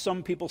 and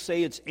some people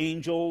say it's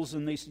angels,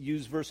 and they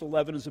use verse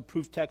 11 as a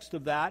proof text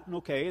of that. And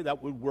okay,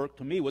 that would work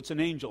to me. What's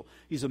an angel?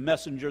 He's a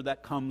messenger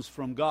that comes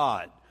from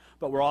God.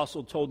 But we're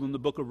also told in the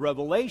book of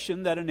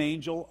Revelation that an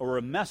angel or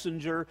a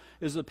messenger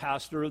is the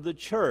pastor of the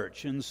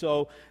church. And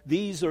so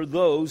these are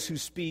those who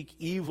speak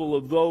evil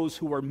of those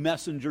who are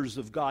messengers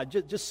of God.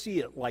 Just see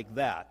it like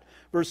that.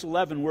 Verse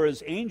 11,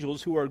 whereas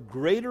angels who are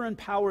greater in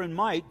power and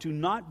might do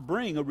not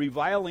bring a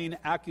reviling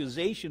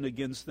accusation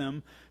against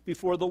them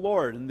before the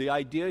Lord. And the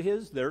idea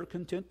is their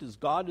content is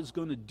God is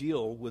going to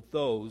deal with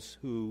those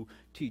who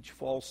teach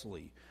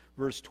falsely.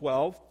 Verse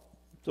 12,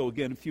 so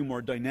again, a few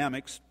more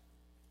dynamics.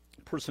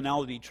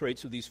 Personality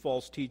traits of these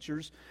false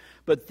teachers.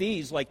 But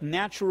these, like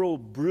natural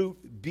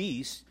brute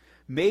beasts,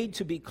 made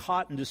to be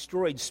caught and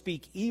destroyed,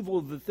 speak evil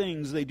of the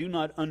things they do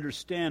not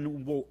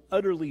understand, will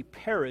utterly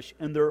perish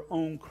in their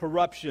own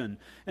corruption.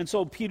 And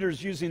so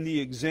Peter's using the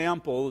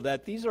example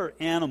that these are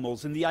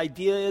animals, and the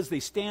idea is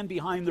they stand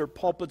behind their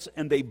pulpits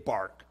and they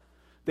bark.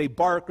 They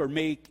bark or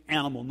make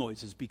animal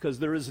noises because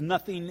there is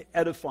nothing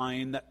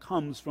edifying that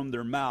comes from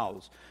their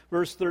mouths.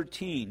 Verse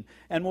 13,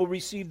 and will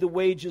receive the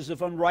wages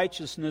of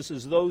unrighteousness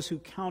as those who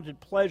count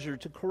it pleasure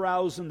to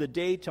carouse in the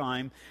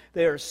daytime.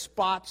 They are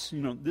spots.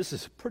 This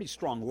is pretty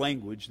strong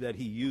language that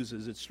he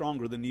uses. It's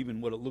stronger than even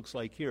what it looks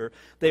like here.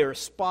 They are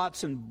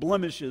spots and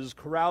blemishes,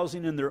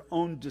 carousing in their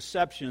own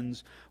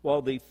deceptions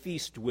while they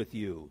feast with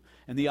you.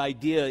 And the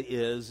idea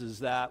is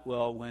that,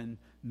 well, when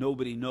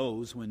nobody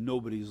knows, when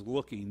nobody's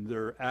looking,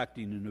 they're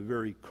acting in a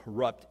very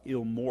corrupt,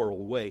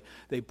 immoral way.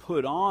 They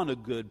put on a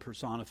good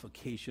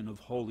personification of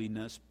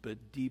holiness,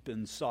 but deep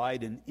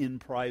inside and in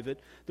private,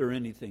 they're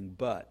anything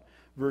but.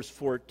 Verse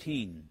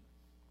 14,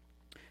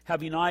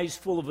 having eyes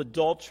full of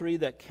adultery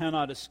that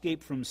cannot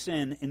escape from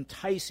sin,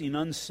 enticing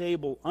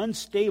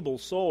unstable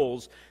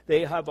souls,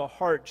 they have a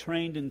heart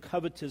trained in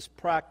covetous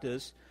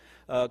practices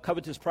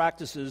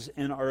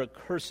and are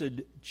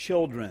accursed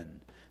children.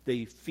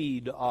 They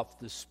feed off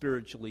the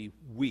spiritually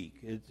weak.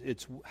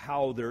 It's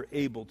how they're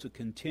able to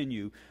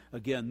continue.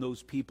 Again,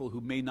 those people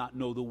who may not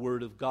know the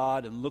Word of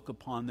God and look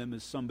upon them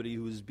as somebody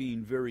who is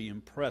being very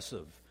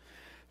impressive.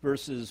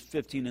 Verses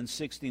 15 and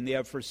 16, they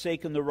have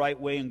forsaken the right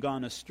way and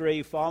gone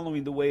astray,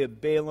 following the way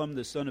of Balaam,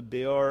 the son of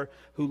Beor,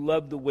 who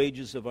loved the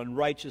wages of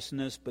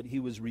unrighteousness, but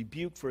he was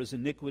rebuked for his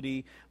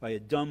iniquity by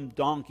a dumb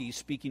donkey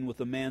speaking with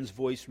a man's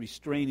voice,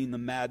 restraining the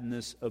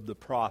madness of the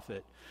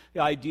prophet. The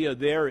idea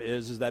there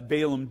is that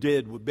Balaam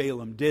did what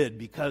Balaam did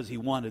because he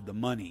wanted the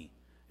money.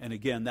 And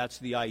again, that's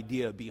the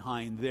idea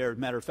behind there.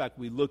 Matter of fact,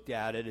 we looked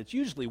at it. It's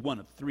usually one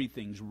of three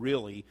things,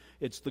 really.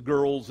 It's the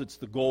girls, it's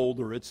the gold,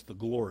 or it's the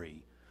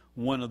glory.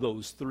 One of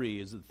those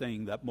three is the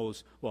thing that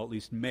most, well, at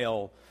least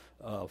male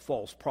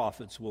false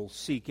prophets will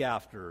seek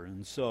after.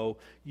 And so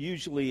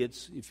usually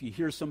it's, if you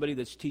hear somebody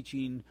that's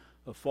teaching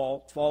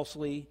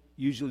falsely,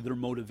 usually their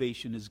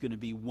motivation is going to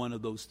be one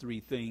of those three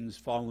things,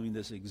 following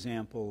this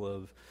example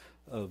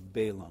of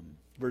Balaam.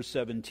 Verse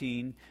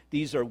 17,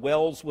 these are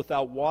wells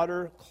without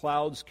water,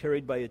 clouds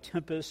carried by a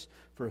tempest,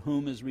 for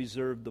whom is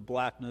reserved the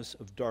blackness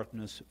of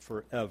darkness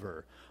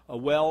forever. A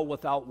well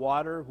without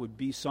water would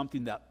be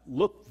something that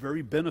looked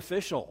very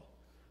beneficial,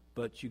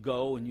 but you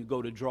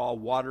go to draw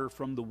water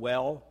from the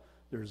well,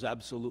 there's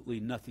absolutely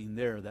nothing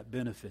there that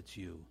benefits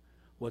you.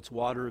 What's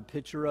water a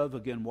picture of?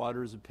 Again,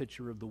 water is a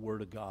picture of the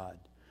Word of God.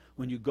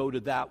 When you go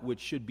to that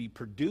which should be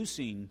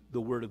producing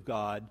the Word of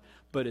God,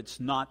 but it's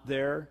not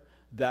there,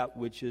 that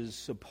which is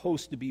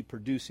supposed to be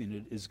producing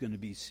it is going to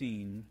be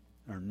seen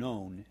or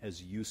known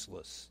as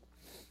useless.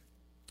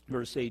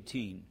 Verse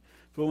 18,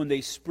 for when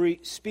they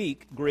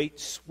speak great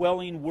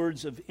swelling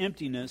words of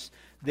emptiness,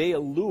 they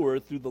allure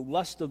through the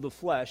lust of the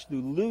flesh,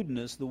 through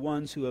lewdness, the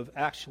ones who have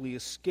actually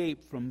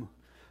escaped from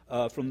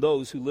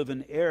those who live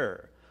in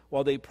error.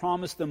 While they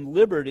promise them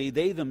liberty,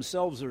 they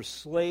themselves are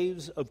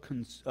slaves of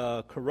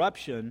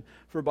corruption,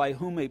 for by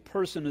whom a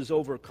person is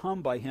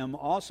overcome by him,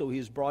 also he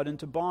is brought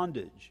into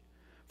bondage.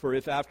 For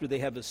if after they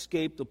have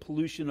escaped the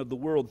pollution of the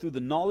world through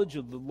the knowledge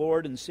of the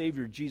Lord and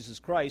Savior Jesus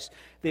Christ,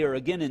 they are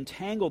again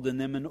entangled in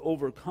them and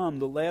overcome,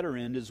 the latter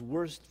end is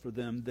worse for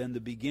them than the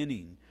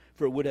beginning.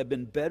 For it would have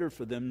been better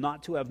for them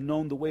not to have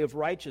known the way of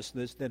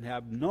righteousness than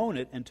have known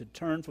it and to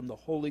turn from the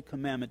holy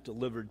commandment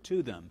delivered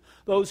to them.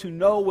 Those who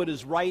know what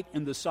is right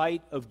in the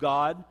sight of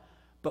God,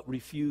 but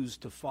refuse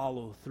to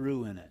follow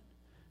through in it.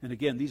 And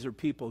again, these are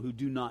people who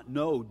do not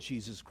know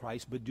Jesus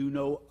Christ, but do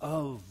know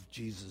of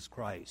Jesus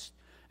Christ.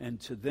 And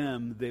to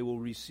them, they will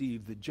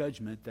receive the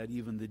judgment that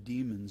even the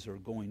demons are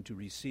going to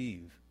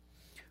receive.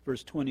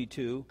 Verse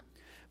 22,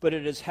 but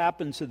it has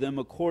happened to them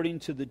according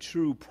to the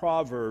true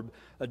proverb,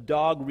 a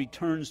dog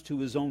returns to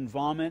his own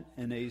vomit,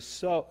 and a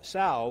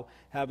sow,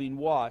 having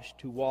washed,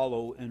 to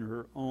wallow in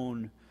her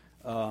own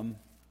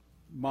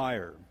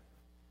mire.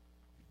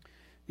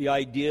 The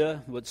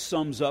idea, what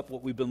sums up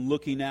what we've been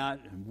looking at,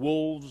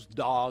 wolves,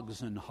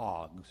 dogs, and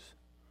hogs.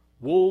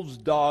 Wolves,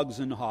 dogs,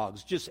 and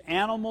hogs. Just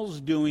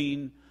animals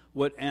doing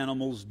what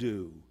animals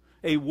do.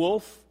 A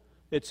wolf,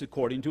 it's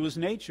according to his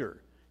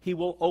nature. He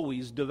will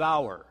always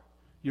devour.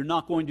 You're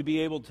not going to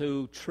be able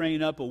to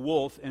train up a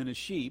wolf and a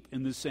sheep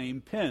in the same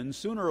pen.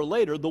 Sooner or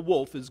later, the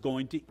wolf is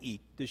going to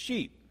eat the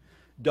sheep.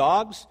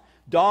 Dogs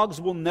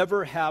will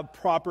never have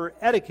proper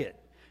etiquette.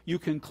 You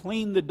can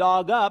clean the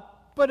dog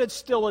up, but it's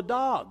still a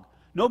dog.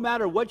 No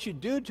matter what you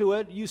do to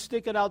it, you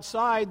stick it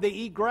outside, they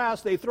eat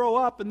grass, they throw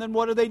up, and then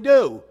what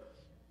do?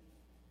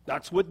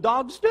 That's what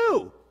dogs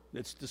do.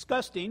 It's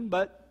disgusting,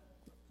 but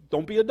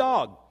don't be a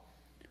dog.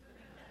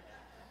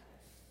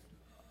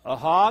 A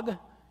hog,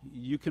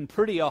 you can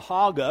pretty a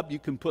hog up. You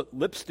can put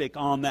lipstick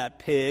on that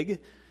pig.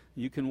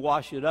 You can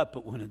wash it up,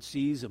 but when it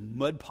sees a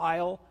mud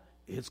pile,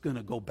 it's going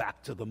to go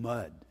back to the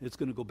mud. It's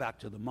going to go back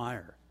to the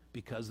mire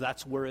because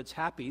that's where it's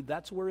happy.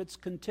 That's where it's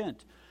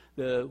content.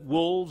 The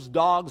wolves,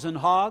 dogs, and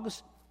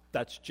hogs,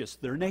 that's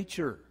just their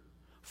nature.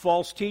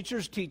 False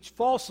teachers teach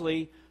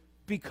falsely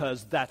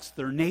because that's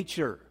their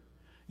nature.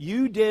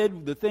 You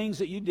did the things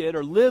that you did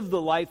or lived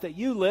the life that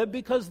you lived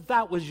because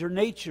that was your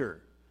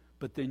nature.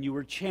 But then you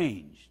were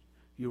changed.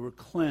 You were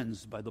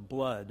cleansed by the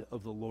blood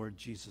of the Lord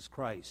Jesus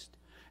Christ.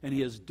 and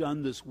He has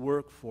done this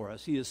work for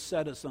us. He has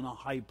set us in a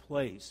high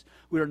place.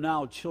 We are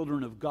now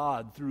children of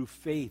God through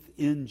faith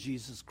in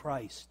Jesus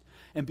Christ.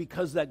 And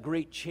because that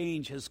great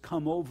change has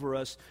come over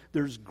us,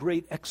 there's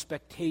great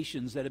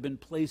expectations that have been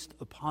placed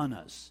upon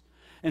us.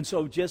 And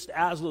so just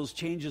as those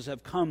changes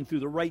have come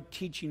through the right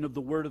teaching of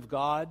the Word of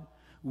God,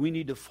 we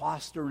need to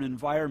foster an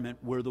environment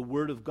where the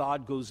Word of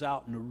God goes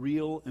out in a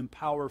real and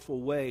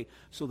powerful way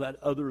so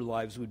that other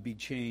lives would be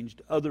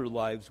changed, other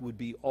lives would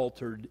be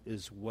altered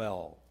as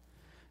well.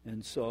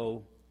 And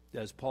so,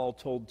 as Paul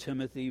told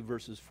Timothy,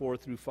 verses 4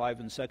 through 5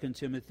 in 2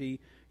 Timothy,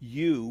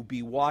 you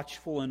be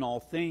watchful in all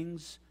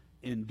things,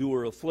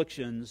 endure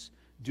afflictions,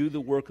 do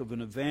the work of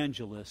an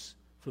evangelist,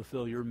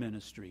 fulfill your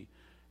ministry.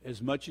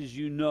 As much as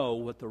you know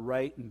what the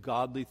right and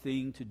godly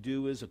thing to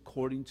do is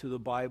according to the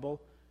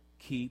Bible,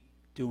 keep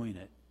doing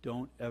it.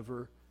 Don't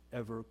ever,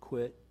 ever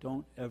quit.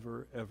 Don't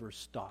ever, ever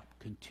stop.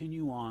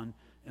 Continue on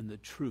in the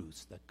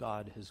truths that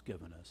God has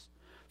given us.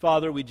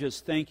 Father, we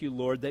just thank you,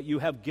 Lord, that you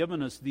have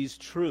given us these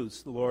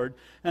truths, Lord,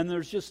 and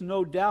there's just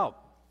no doubt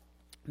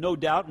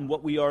in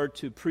what we are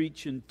to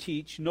preach and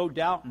teach, no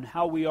doubt in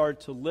how we are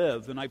to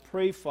live. And I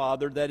pray,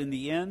 Father, that in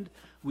the end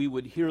we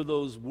would hear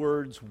those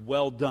words,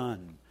 well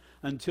done.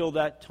 Until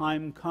that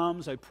time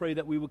comes, I pray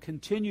that we will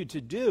continue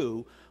to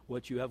do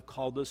what you have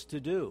called us to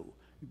do.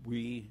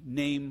 We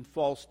name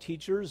false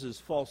teachers as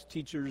false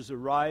teachers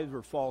arise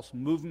or false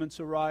movements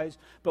arise,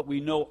 but we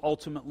know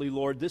ultimately,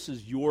 Lord, this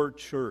is your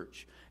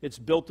church. It's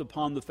built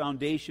upon the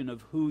foundation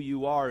of who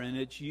you are, and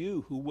it's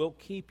you who will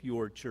keep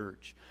your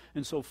church.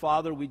 And so,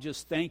 Father, we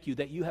just thank you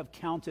that you have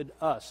counted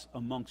us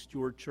amongst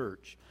your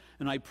church.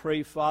 And I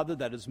pray, Father,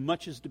 that as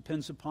much as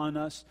depends upon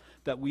us,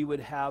 that we would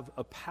have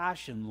a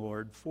passion,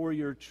 Lord, for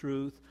your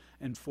truth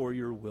and for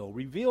your will.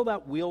 Reveal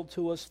that will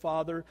to us,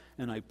 Father,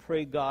 and I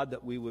pray, God,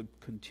 that we would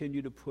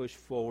continue to push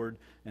forward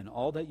in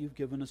all that you've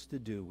given us to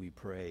do, we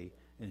pray,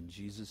 in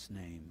Jesus'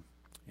 name.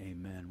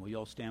 Amen. Will you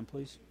all stand,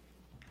 please?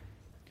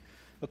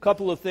 A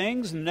couple of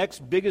things. The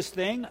next biggest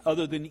thing,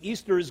 other than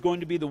Easter, is going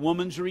to be the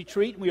Women's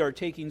Retreat. We are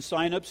taking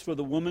sign-ups for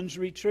the Women's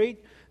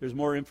Retreat. There's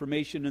more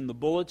information in the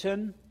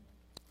bulletin.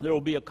 There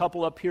will be a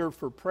couple up here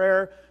for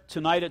prayer.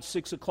 Tonight at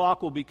 6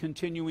 o'clock, we'll be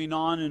continuing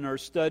on in our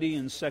study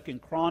in 2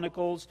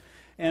 Chronicles.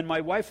 And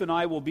my wife and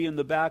I will be in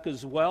the back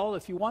as well.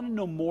 If you want to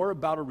know more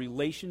about a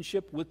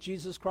relationship with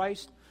Jesus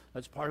Christ,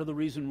 that's part of the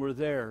reason we're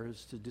there,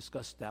 is to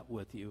discuss that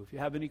with you. If you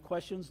have any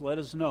questions, let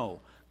us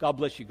know. God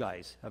bless you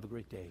guys. Have a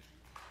great day.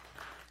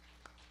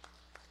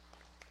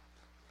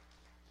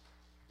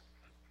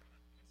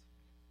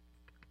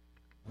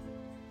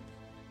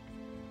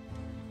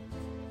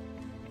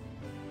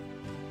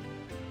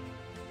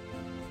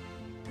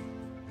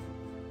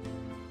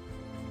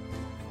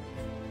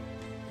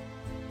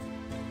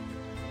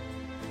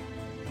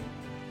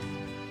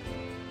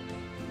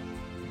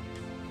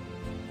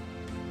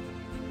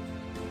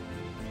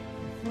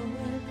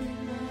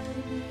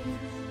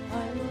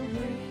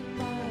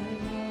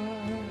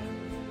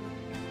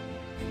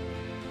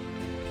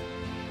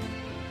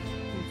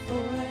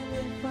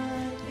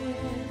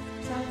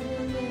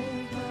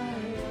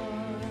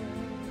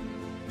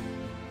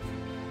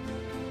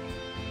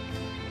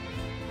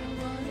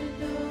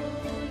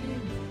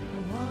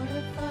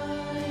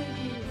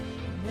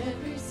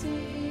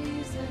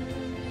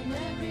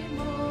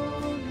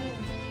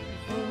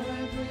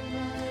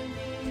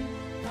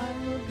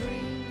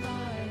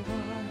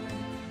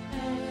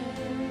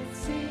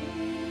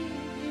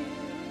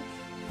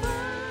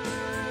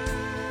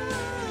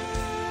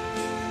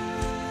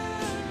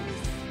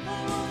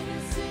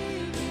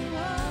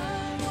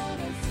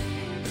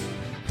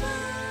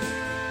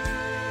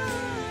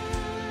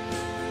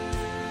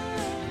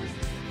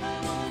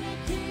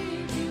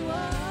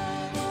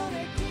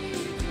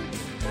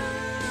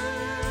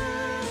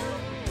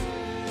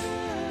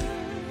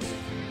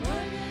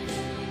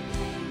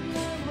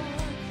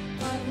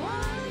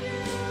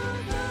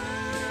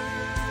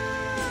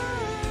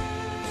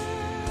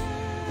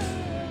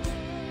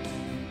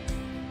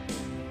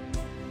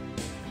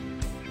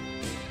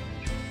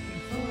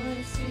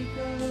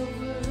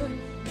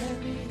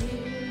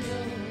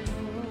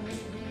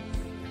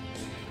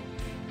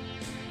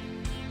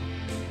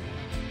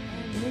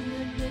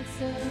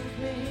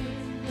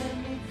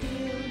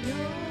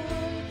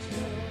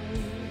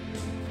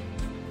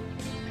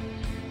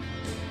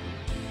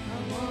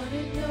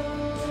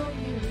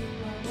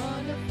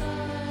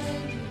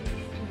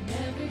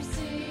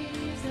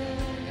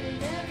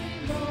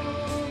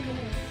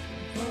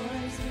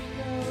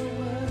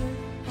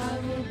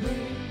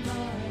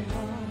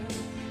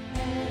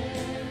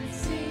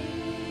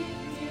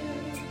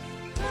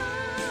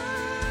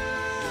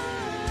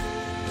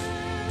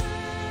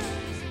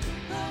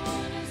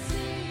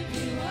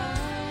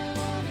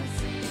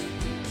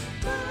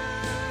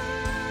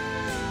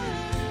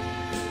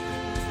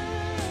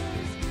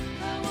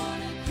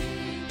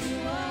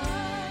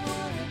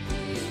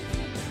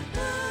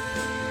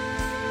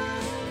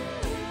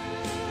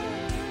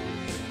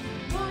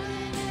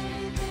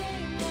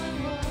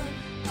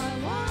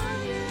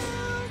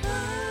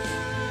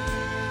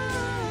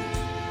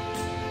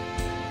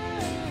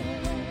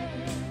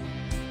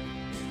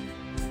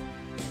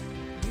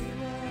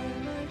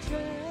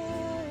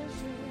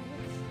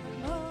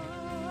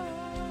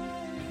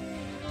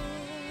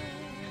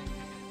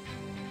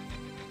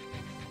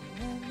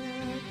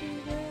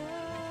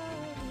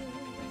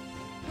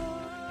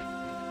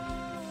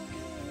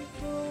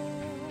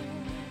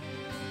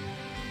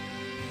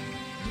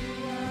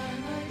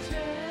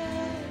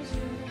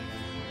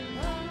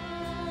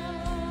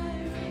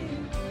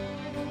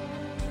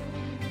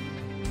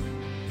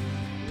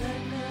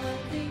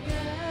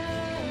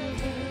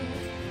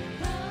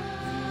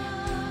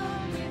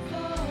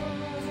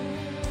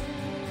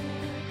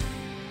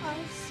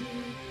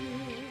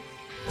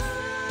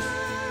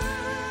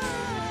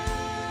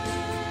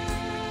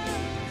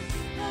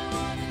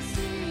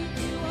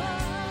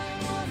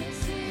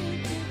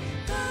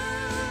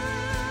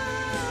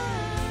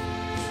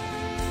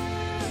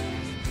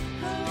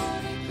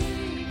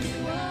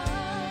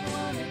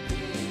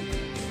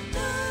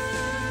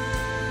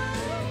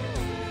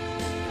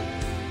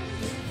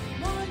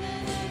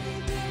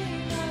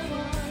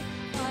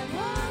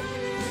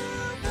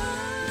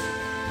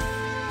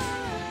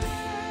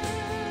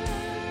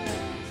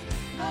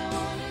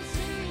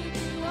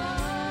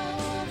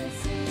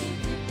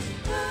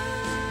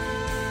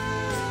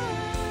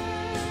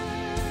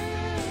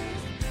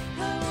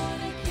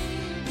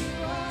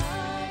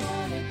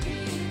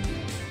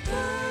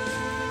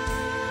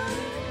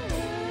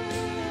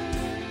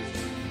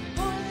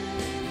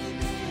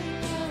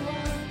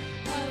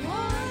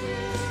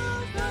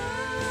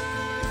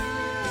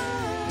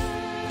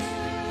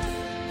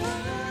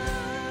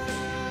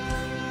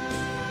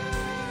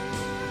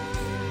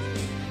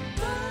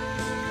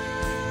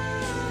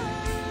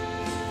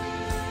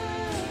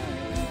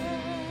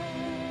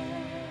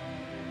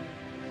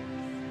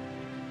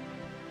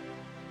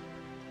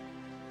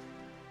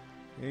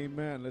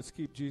 Amen. Let's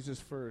keep Jesus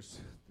first.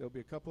 There'll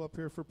be a couple up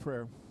here for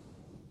prayer.